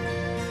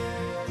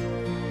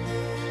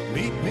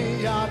 Meet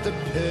me at the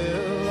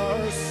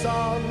Pillar,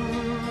 son.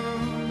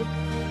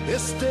 It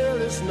still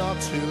is not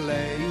too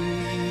late.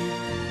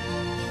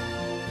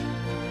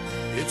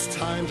 It's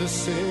time to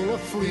sing a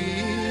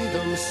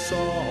freedom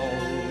song.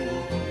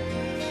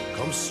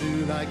 Come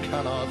soon, I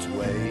cannot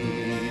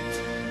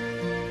wait.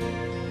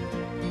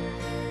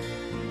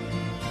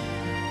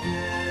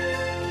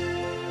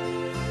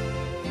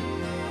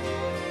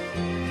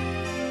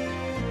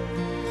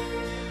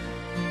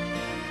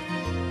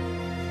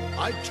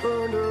 I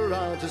turned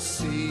around to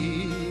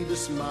see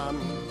this man,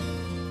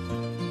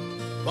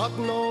 but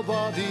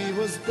nobody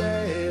was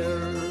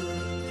there.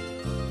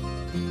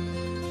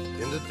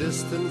 In the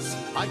distance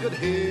I could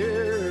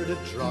hear the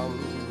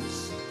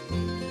drums,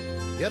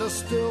 yet a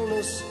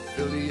stillness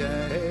filled the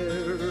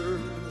air.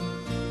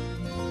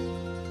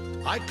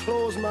 I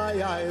closed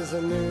my eyes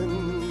and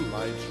in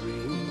my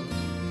dream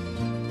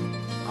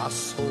a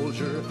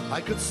soldier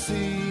I could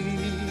see.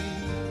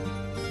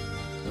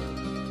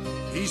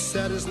 He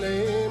said his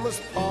name was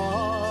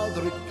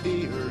Padre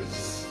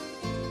Piers,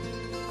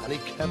 and he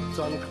kept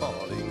on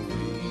calling me.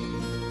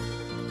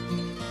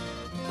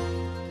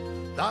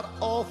 That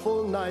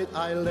awful night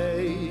I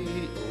lay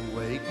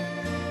awake,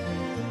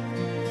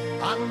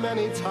 and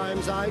many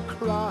times I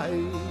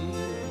cried.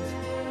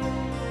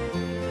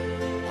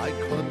 I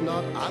could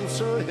not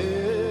answer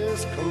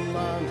his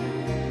command,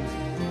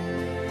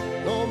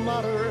 no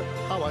matter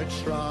how I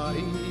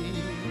tried.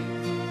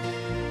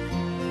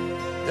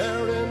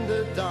 There in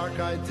the dark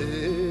I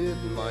did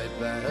my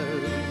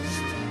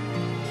best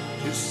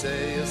to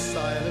say a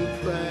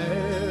silent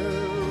prayer,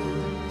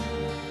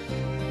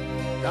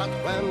 that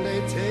when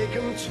they take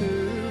him to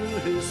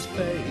his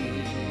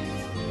fate,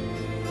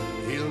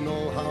 he'll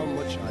know how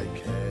much I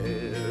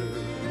care.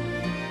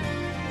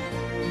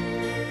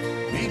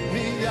 Meet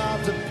me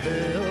at the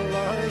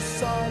Pillar,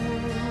 son.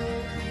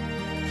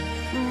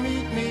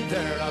 Meet me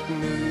there at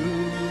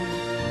noon.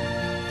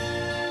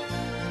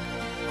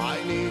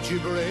 I need you,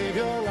 brave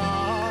young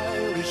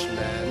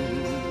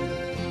Irishmen.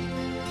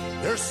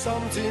 There's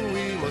something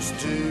we must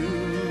do.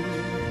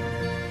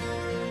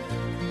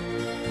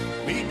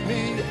 Meet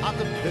me at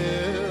the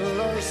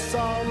Pillar,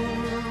 son.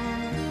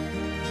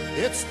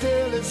 It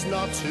still is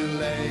not too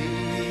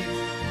late.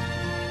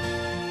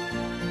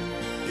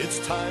 It's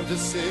time to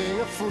sing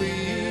a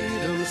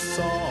freedom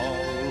song.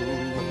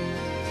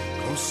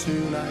 Come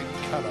soon, I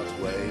cannot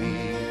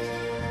wait.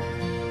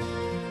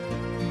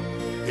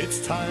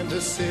 It's time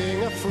to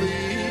sing a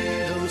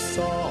freedom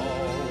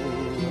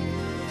song.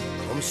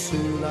 Come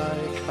soon, I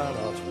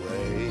cannot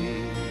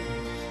wait.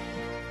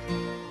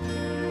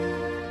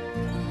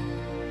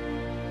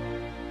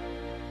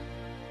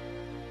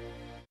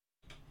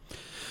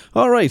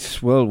 All right,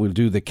 well, we'll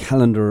do the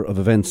calendar of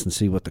events and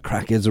see what the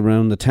crack is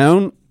around the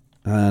town.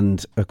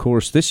 And, of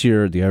course, this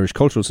year, the Irish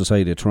Cultural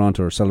Society of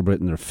Toronto are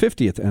celebrating their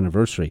 50th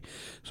anniversary.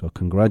 So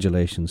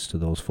congratulations to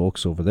those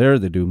folks over there.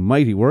 They do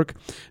mighty work,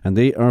 and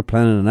they are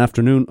planning an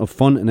afternoon of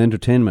fun and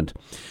entertainment.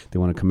 They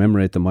want to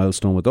commemorate the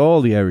milestone with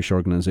all the Irish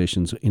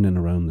organisations in and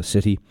around the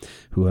city,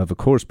 who have, of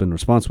course, been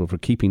responsible for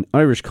keeping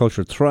Irish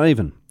culture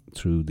thriving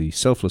through the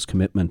selfless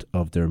commitment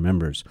of their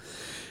members.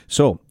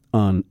 So,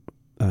 on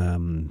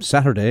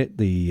Saturday,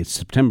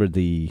 it's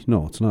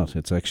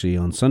actually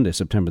on Sunday,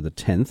 September the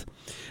 10th,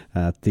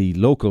 at the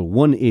local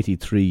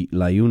 183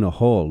 Lyuna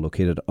Hall,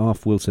 located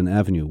off Wilson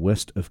Avenue,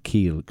 west of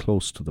Ceol,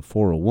 close to the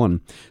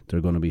 401.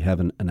 They're going to be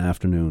having an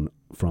afternoon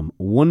from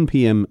 1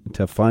 p.m.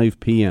 to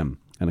 5 p.m.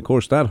 And of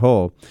course, that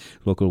hall,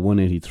 local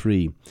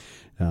 183,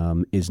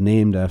 is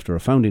named after a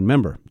founding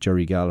member,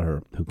 Jerry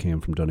Gallagher, who came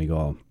from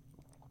Donegal.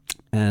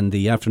 And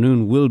the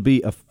afternoon will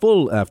be a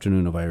full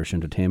afternoon of Irish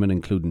entertainment,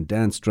 including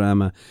dance,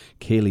 drama,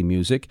 Ceilidh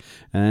music,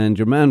 and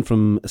your man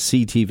from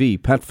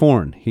CTV, Pat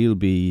Foran. He'll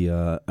be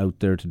out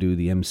there to do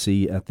the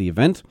MC at the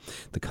event.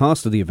 The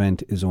cost of the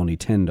event is only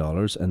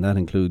 $10, and that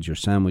includes your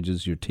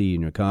sandwiches, your tea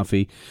and your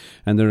coffee.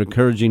 And they're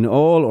encouraging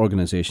all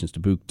organisations to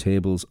book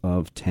tables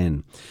of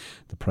 10.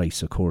 The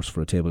price, of course,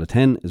 for a table of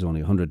 10 is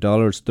only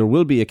 $100. There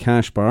will be a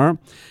cash bar.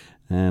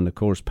 And, of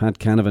course, Pat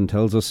Canavan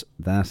tells us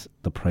that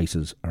the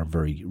prices are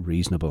very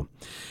reasonable.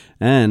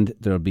 And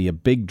there'll be a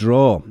big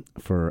draw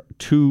for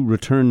 2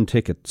 return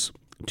tickets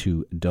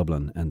to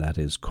Dublin, and that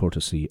is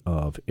courtesy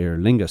of Aer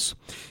Lingus.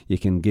 You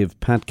can give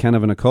Pat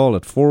Canavan a call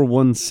at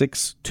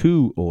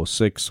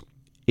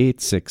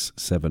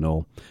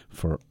 416-206-8670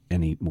 for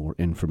any more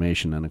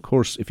information. And, of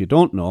course, if you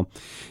don't know,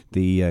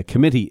 the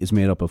committee is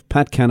made up of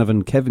Pat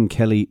Canavan, Kevin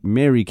Kelly,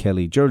 Mary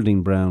Kelly,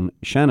 Geraldine Brown,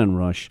 Shannon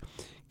Rush,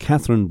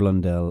 Catherine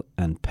Blundell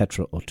and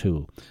Petra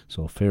O'Toole.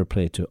 So fair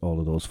play to all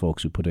of those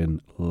folks who put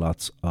in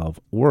lots of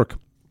work.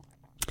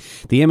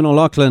 The Eamon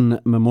O'Loughlin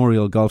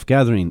Memorial Golf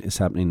Gathering is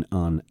happening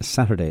on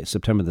Saturday,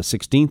 September the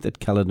 16th at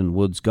Caledon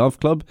Woods Golf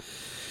Club.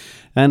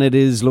 And it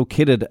is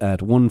located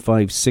at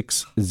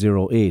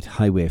 15608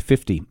 Highway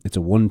 50. It's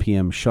a 1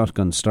 p.m.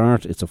 shotgun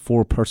start. It's a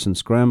 4-person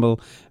scramble,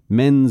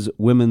 men's,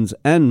 women's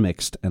and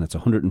mixed, and it's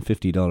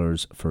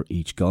 $150 for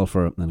each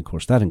golfer. And of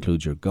course that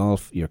includes your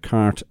golf, your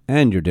cart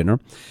and your dinner.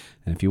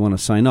 And if you want to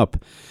sign up,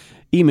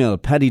 email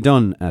Paddy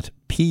Dunn at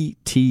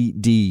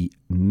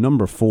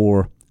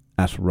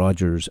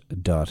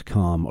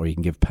ptd4@rogers.com, or you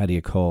can give Paddy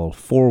a call,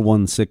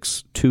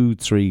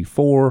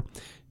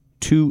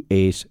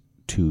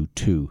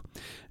 416-234-2822.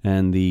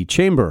 And the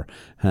Chamber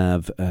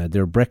have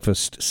their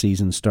breakfast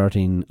season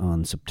starting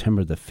on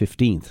September the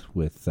 15th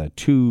with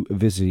 2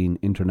 visiting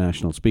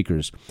international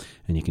speakers.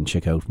 And you can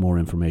check out more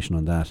information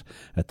on that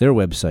at their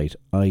website,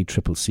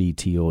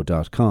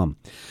 iCCCTO.com.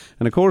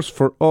 And of course,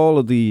 for all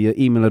of the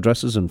email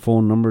addresses and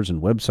phone numbers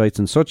and websites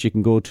and such, you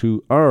can go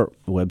to our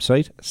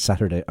website,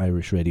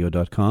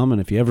 SaturdayIrishRadio.com. And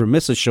if you ever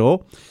miss a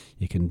show,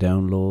 you can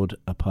download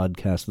a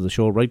podcast of the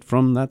show right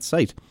from that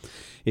site.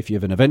 If you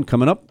have an event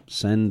coming up,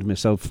 send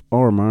myself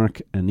or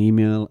Mark an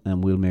email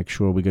and we'll make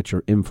sure we get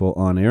your info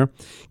on air.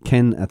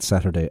 Ken at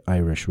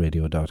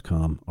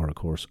SaturdayIrishRadio.com, or of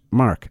course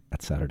Mark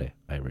at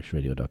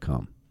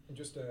SaturdayIrishRadio.com.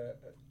 Just to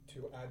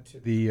add to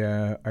the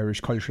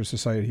Irish Culture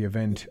Society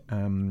event,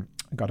 I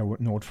got a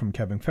note from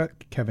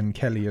Kevin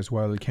Kelly as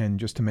well, Ken,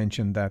 just to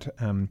mention that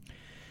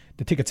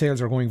the ticket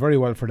sales are going very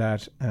well for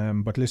that,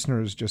 but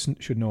listeners just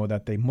should know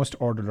that they must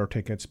order their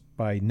tickets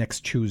by next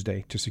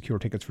Tuesday to secure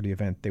tickets for the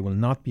event. They will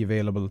not be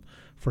available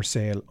for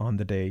sale on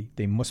the day.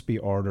 They must be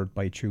ordered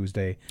by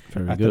Tuesday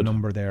the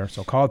number there.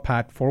 So call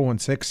Pat,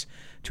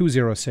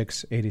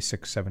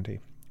 416-206-8670.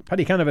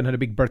 Paddy Canavan had a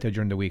big birthday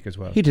during the week as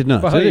well. He did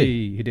not, did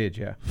he? He did,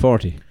 yeah.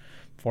 42.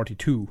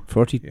 42.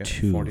 Yeah,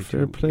 42.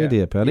 Fair play to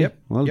you, Paddy. Yep.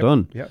 Well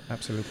done. Yeah,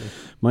 absolutely.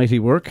 Mighty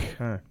work.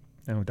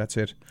 No, that's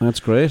it. That's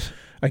great.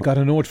 I got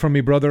a note from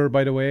my brother,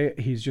 by the way.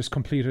 He's just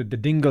completed the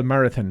Dingle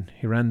Marathon.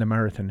 He ran the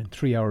marathon in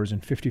 3 hours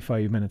and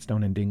 55 minutes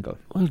down in Dingle.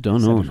 Well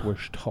done, Owen. It was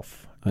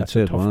tough. That's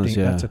it,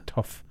 yeah.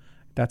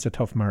 That's a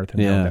tough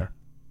marathon down there.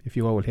 If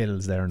you old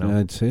hills there now. Yeah,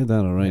 I'd say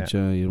that, all right.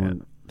 Yeah.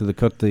 Did they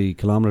cut the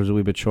kilometres a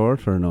wee bit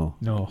short or no?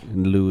 No.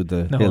 In lieu of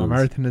the hills? No, a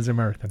marathon is a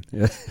marathon.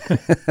 Yeah.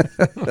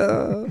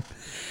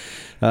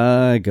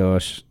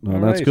 Gosh. No,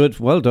 all that's right. Good.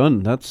 Well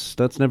done.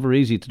 That's never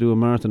easy to do a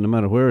marathon no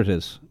matter where it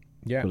is.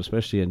 Yeah. But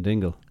especially in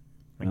Dingle.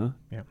 Yeah.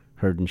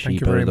 Herding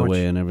sheep out of the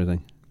way and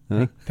everything.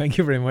 Huh? Thank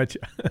you very much.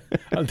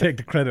 I'll take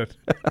the credit.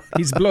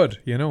 He's blood,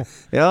 you know.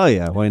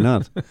 Yeah, why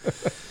not?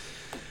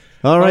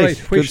 All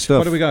right, good stuff.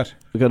 What do we got?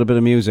 We got a bit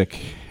of music.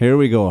 Here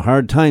we go.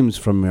 Hard Times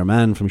from your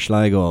man from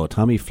Sligo,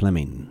 Tommy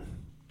Fleming.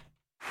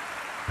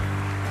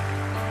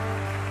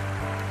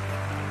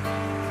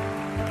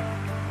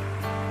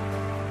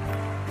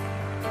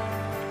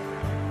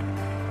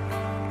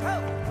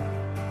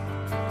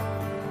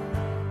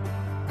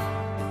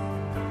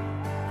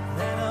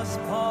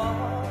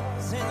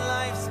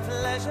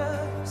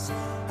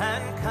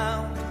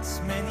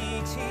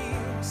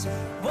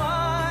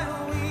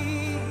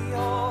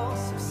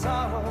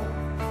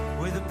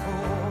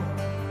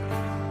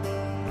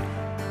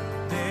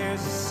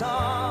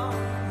 Song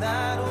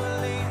that will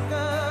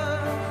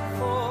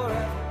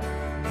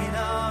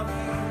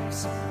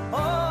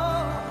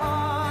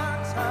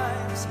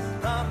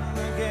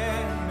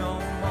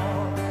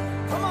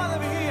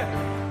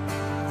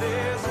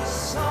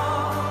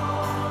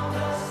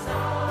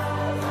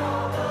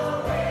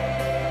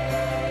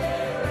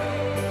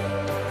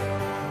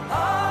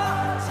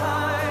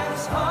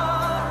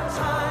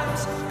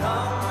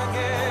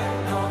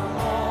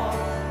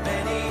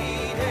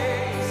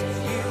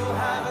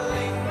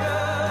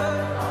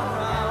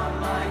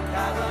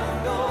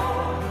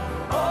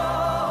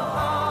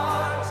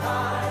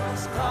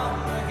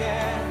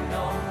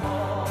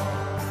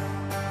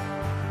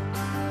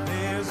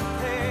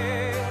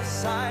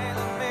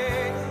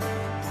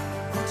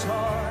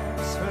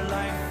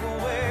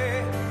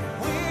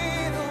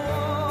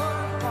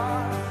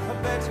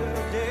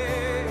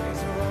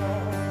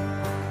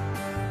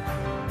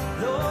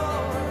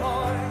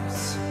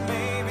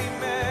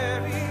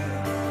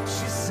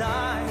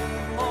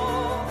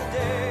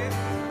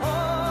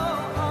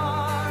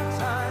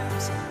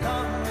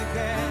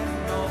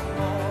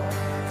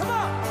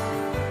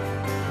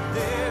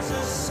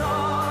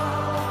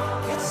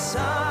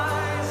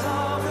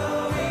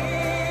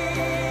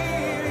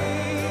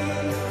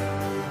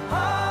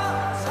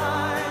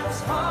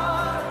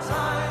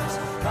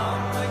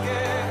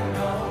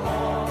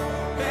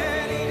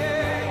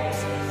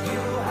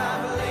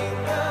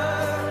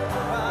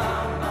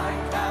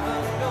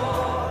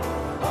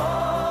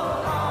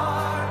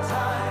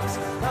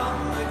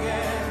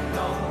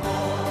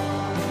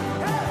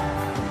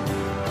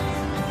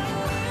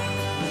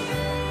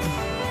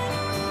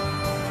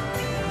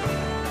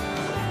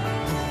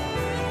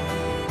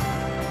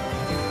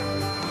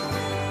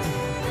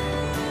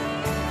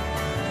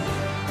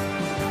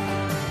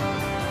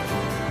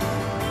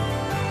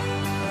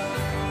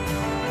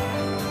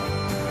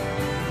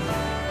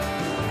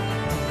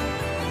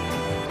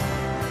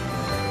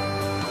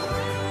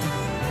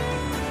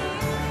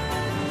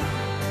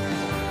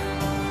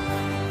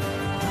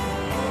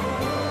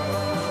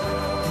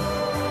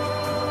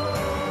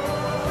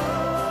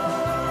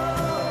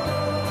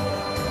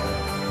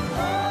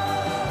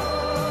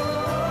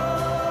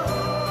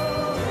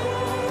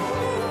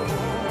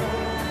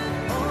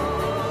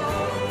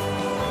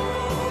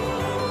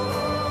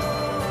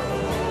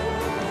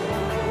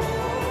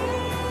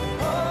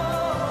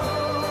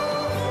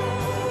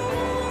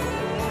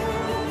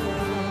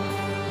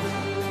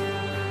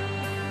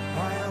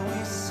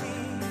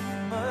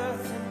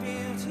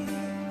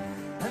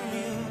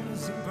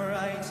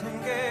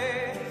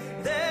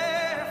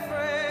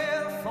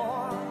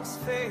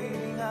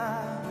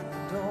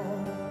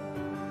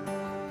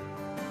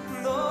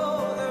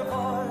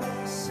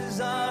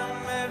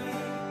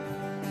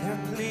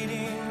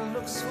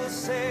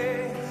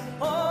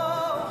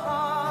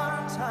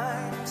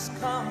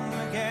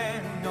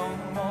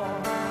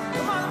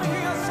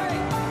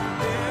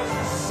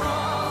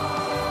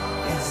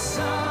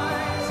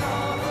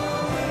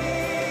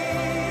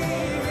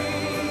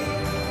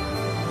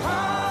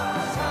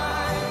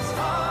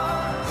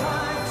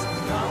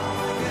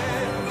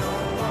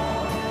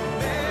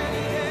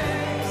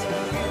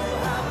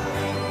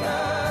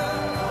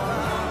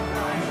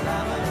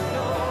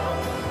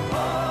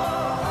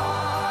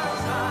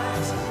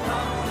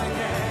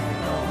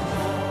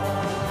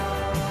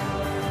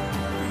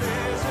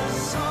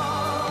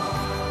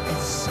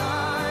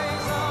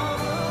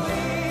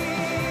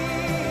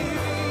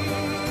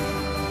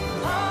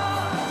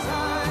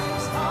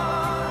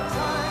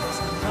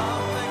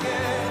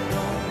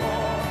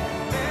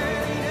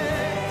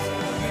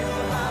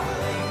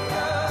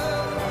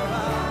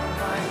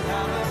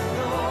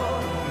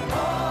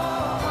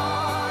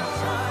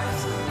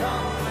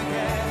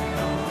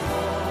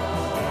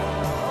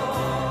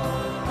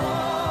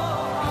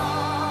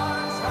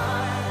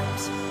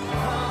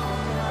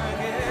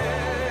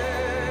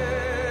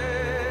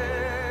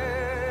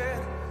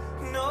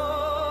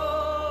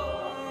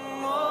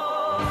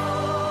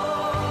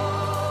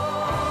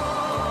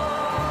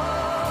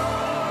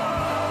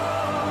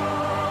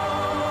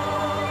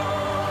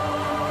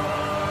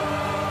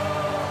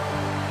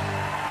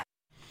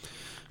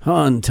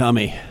On,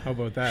 Tommy. How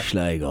about that?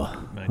 Sligo.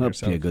 Man That'd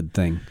yourself. be a good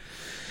thing.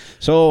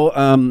 So,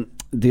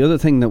 the other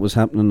thing that was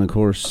happening, of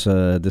course,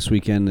 this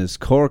weekend is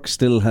Cork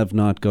still have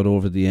not got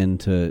over the end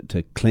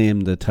to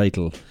claim the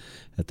title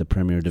at the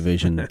Premier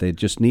Division. They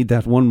just need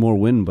that one more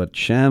win, but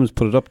Shams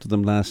put it up to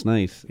them last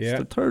night. Yeah. It's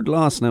the third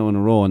loss now in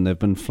a row, and they've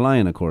been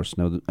flying, of course.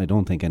 Now, I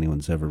don't think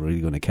anyone's ever really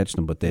going to catch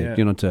them, but they,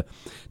 to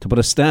put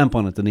a stamp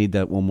on it, they need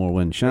that one more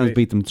win. Shams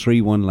beat them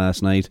 3-1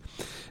 last night.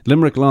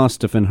 Limerick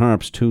lost to Finn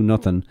Harps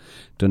 2-0.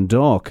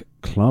 Dundalk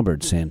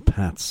clobbered St.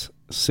 Pat's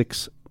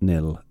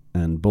 6-0,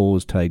 and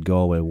Bows tied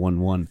Galway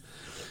 1-1.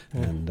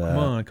 And,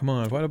 come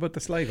on. What about the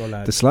Sligo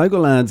lads? The Sligo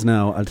lads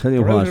now, I'll tell you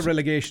They're what. out of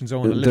relegation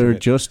zone a little they're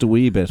bit. just a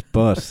wee bit,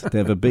 but they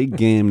have a big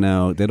game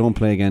now. They don't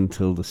play again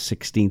until the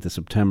 16th of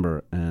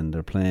September, and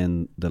they're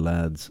playing the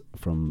lads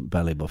from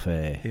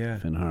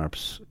Ballybuffet, Finn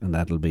Harps, and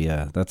that'll be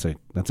that's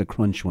a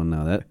crunch one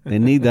now. They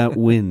need that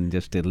win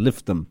just to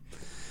lift them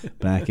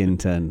back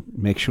into and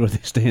make sure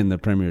they stay in the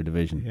Premier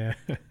Division.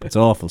 Yeah. It's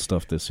awful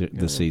stuff this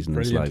season brilliant.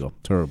 in Sligo.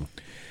 Terrible.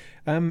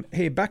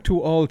 Hey, back to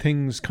all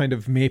things kind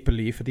of Maple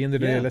Leaf. At the end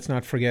of the day, let's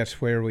not forget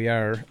where we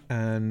are,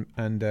 and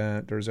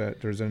there's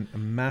a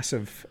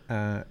massive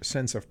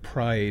sense of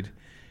pride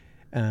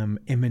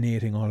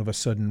emanating all of a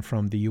sudden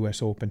from the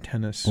US Open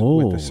tennis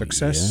with the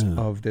success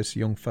of this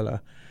young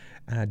fella,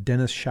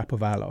 Denis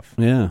Shapovalov.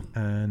 Yeah,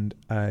 and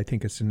I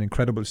think it's an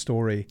incredible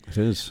story. It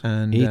is.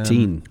 And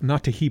 18.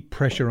 Not to heap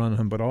pressure on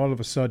him, but all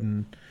of a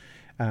sudden,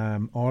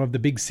 all of the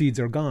big seeds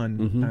are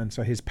gone, and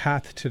so his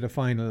path to the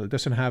final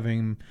doesn't have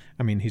him.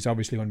 I mean, he's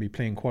obviously going to be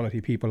playing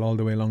quality people all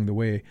the way along the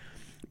way,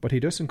 but he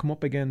doesn't come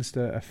up against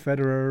a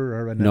Federer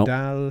or a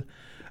Nadal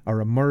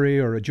or a Murray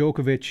or a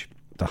Djokovic.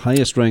 The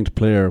highest ranked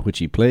player, which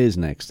he plays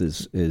next,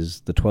 is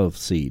the 12th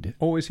seed.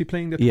 Oh, is he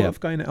playing the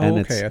 12th guy now? And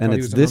okay,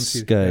 it's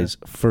this guy's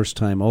first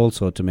time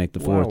also to make the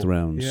fourth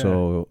round. Yeah.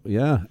 So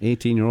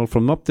 18-year-old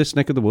from up this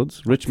neck of the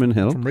woods, Richmond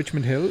Hill. From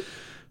Richmond Hill.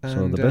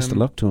 So the best of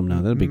luck to him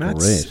now. That'll be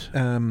great.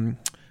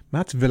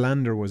 Mats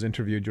Wilander was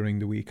interviewed during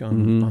the week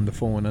on the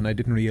phone, and I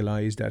didn't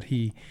realise that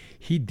he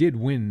did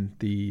win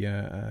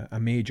a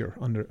major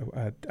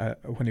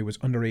when he was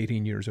under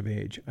 18 years of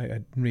age. I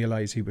didn't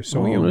realise he was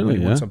so young when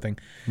he won something.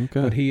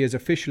 Okay. But he is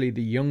officially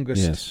the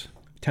youngest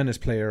tennis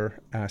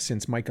player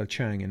since Michael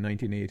Chang in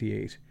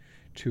 1988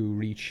 to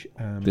reach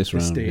this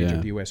stage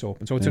of the US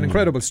Open. So it's an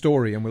incredible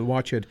story, and we'll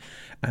watch it.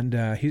 And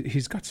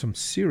he's got some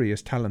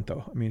serious talent,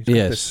 though. I mean,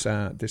 he's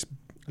got this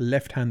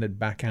left-handed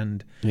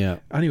backhand. Yeah.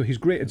 Anyway, he's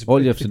great. It's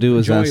all you have to do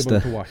is ask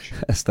watch.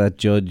 that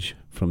judge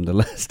from the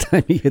last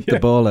time he hit the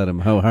ball at him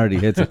how hard he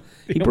hits it.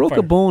 He broke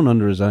a bone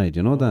under his eye. Do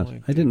you know that?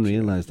 I didn't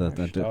realise that.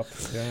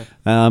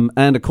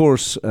 And of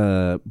course,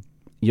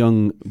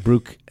 young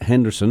Brooke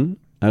Henderson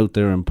out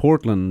there in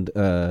Portland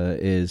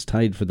is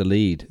tied for the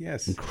lead.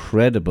 Yes.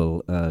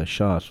 Incredible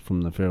shot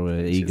from the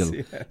fairway eagle.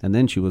 And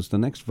then she was the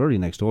very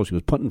next hole. She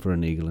was putting for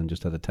an eagle and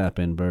just had a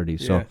tap-in birdie.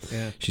 So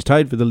she's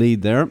tied for the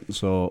lead there.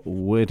 So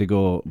way to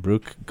go,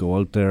 Brooke. Go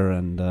out there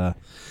and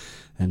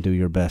do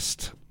your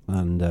best.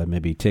 And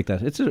maybe take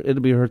that.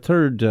 It'll be her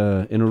third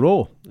in a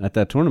row at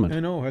that tournament. I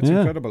know, it's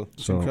incredible.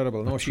 It's so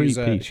incredible. No, she is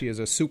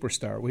a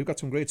superstar. We've got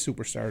some great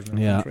superstars in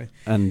our country.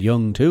 And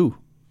young too.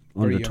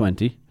 Very under young.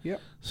 20. Yeah.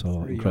 So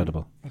very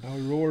incredible. Young. And how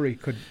Rory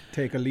could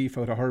take a leaf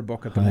out of her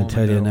book at the moment. I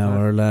tell you now,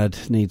 our lad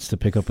needs to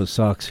pick up his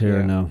socks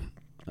here now.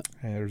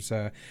 There's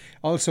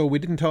also, we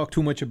didn't talk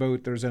too much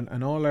about, there's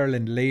an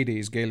All-Ireland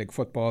ladies Gaelic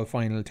football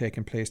final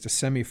taking place. The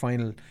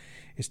semi-final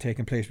is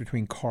taking place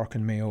between Cork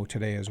and Mayo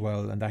today as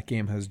well, and that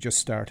game has just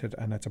started,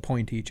 and it's a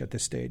point each at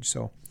this stage.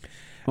 So,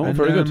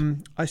 very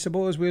good. I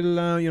suppose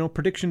we'll,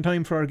 prediction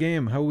time for our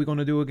game. How are we going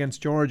to do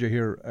against Georgia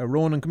here?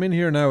 Ronan, come in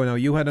here now. Now,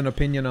 you had an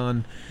opinion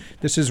on,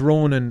 this is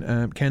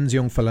Ronan, Ken's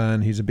young fella,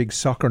 and he's a big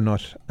soccer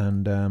nut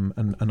and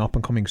an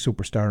up-and-coming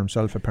superstar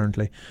himself,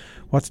 apparently.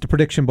 What's the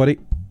prediction, buddy?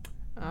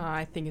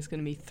 I think it's going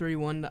to be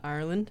 3-1 to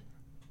Ireland,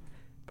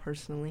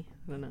 personally.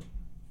 I don't know.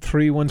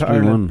 3-1 to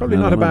Ireland. Probably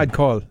not a bad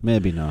call.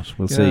 Maybe not.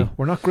 We'll see.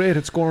 We're not great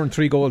at scoring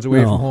 3 goals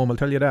away from home, I'll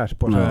tell you that.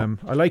 But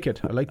I like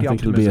it. I like the optimism. I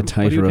think it'll be a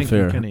tighter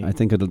affair. Kenny? I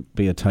think it'll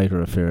be a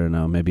tighter affair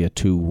now. Maybe a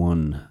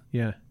 2-1.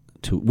 Yeah.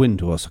 Win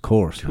to us, of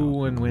course.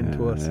 2-1 win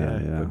to us. Yeah.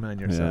 Good man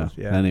yourself.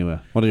 Yeah. Anyway,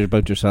 what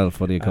about yourself?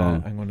 What do you call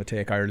it? I'm going to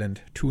take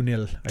Ireland 2-0.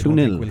 2-0. I don't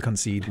think we'll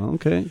concede.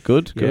 Okay.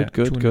 Good.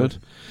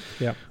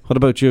 Yeah. What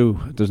about you?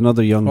 There's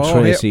another young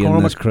Tracy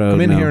in this crowd.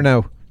 Come in now. here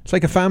now. It's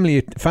like a family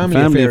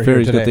affair.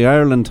 He's got the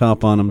Ireland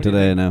top on him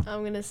today now. I'm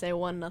going to say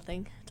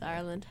 1-0 to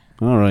Ireland.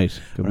 All right,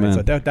 good man.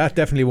 So that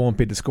definitely won't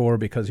be the score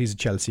because he's a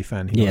Chelsea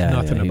fan. He knows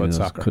nothing about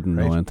soccer. Couldn't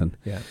know anything.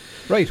 Yeah.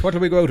 Right, what do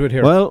we go out with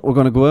here? Well, we're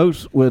going to go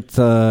out with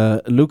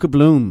Luca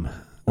Bloom.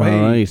 Right.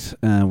 All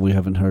right. We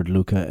haven't heard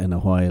Luca in a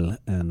while,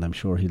 and I'm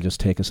sure he'll just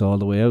take us all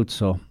the way out.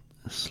 So,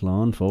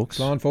 slán, folks.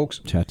 Slán, folks.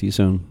 Chat to you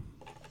soon.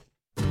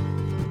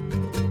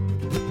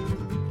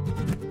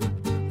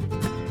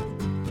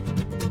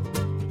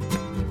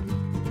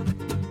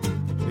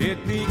 It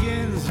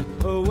begins,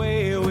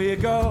 away we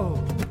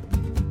go.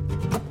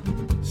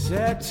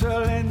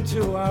 Settle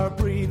into our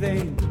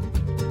breathing.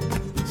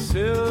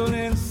 Soon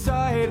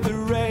inside the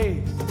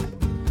race.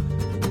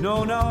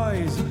 No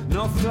noise,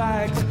 no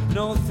flags,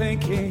 no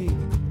thinking.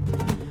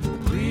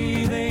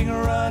 Breathing,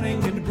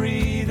 running and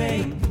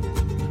breathing.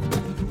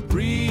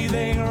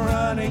 Breathing,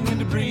 running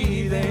and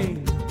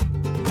breathing.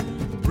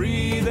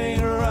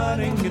 Breathing,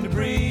 running and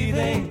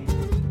breathing.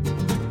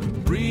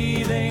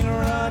 Breathing,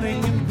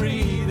 running and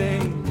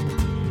breathing.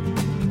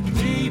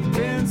 Deep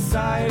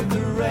inside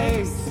the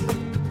race,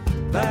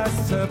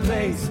 that's a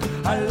place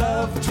I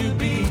love to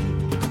be.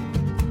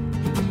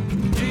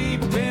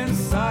 Deep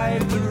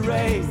inside the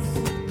race,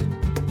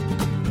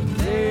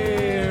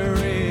 there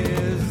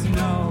is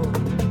no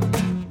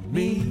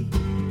me.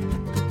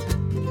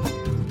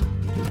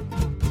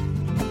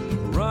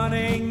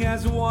 Running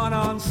as one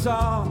on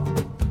song,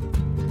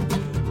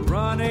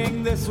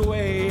 running this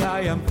way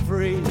I am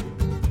free.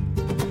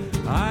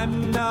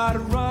 I'm not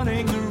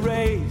running a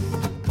race,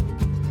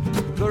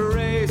 the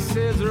race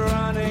is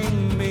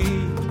running me.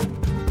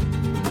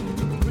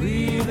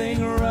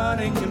 Breathing,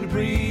 running and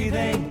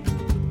breathing.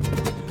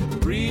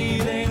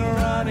 Breathing,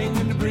 running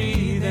and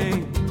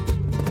breathing.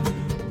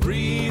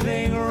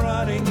 Breathing,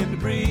 running and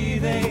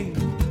breathing.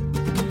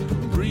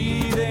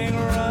 Breathing,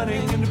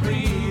 running and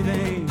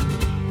breathing.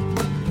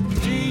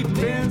 Deep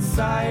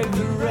inside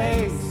the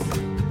race,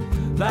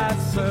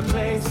 that's a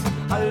place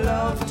I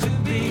love to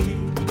be.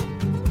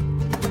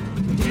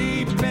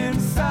 Deep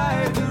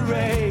inside the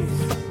race,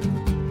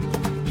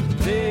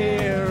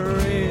 there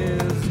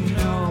is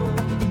no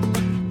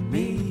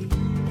me.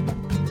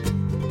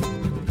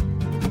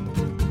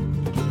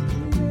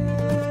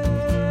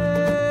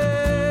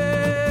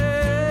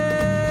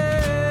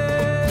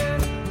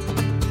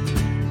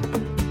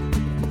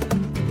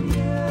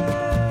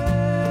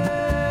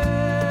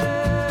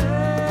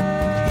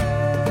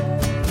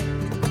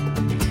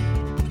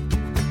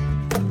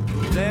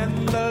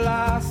 Then the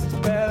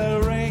last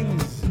bell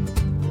rings,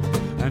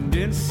 and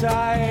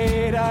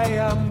inside I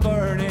am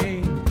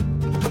burning.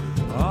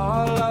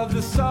 All of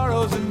the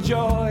sorrows and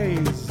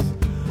joys,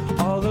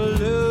 all the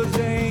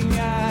losing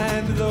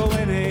and the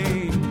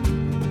winning.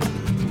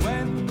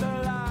 When the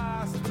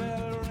last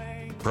bell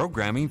rings.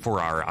 Programming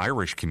for our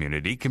Irish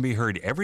community can be heard every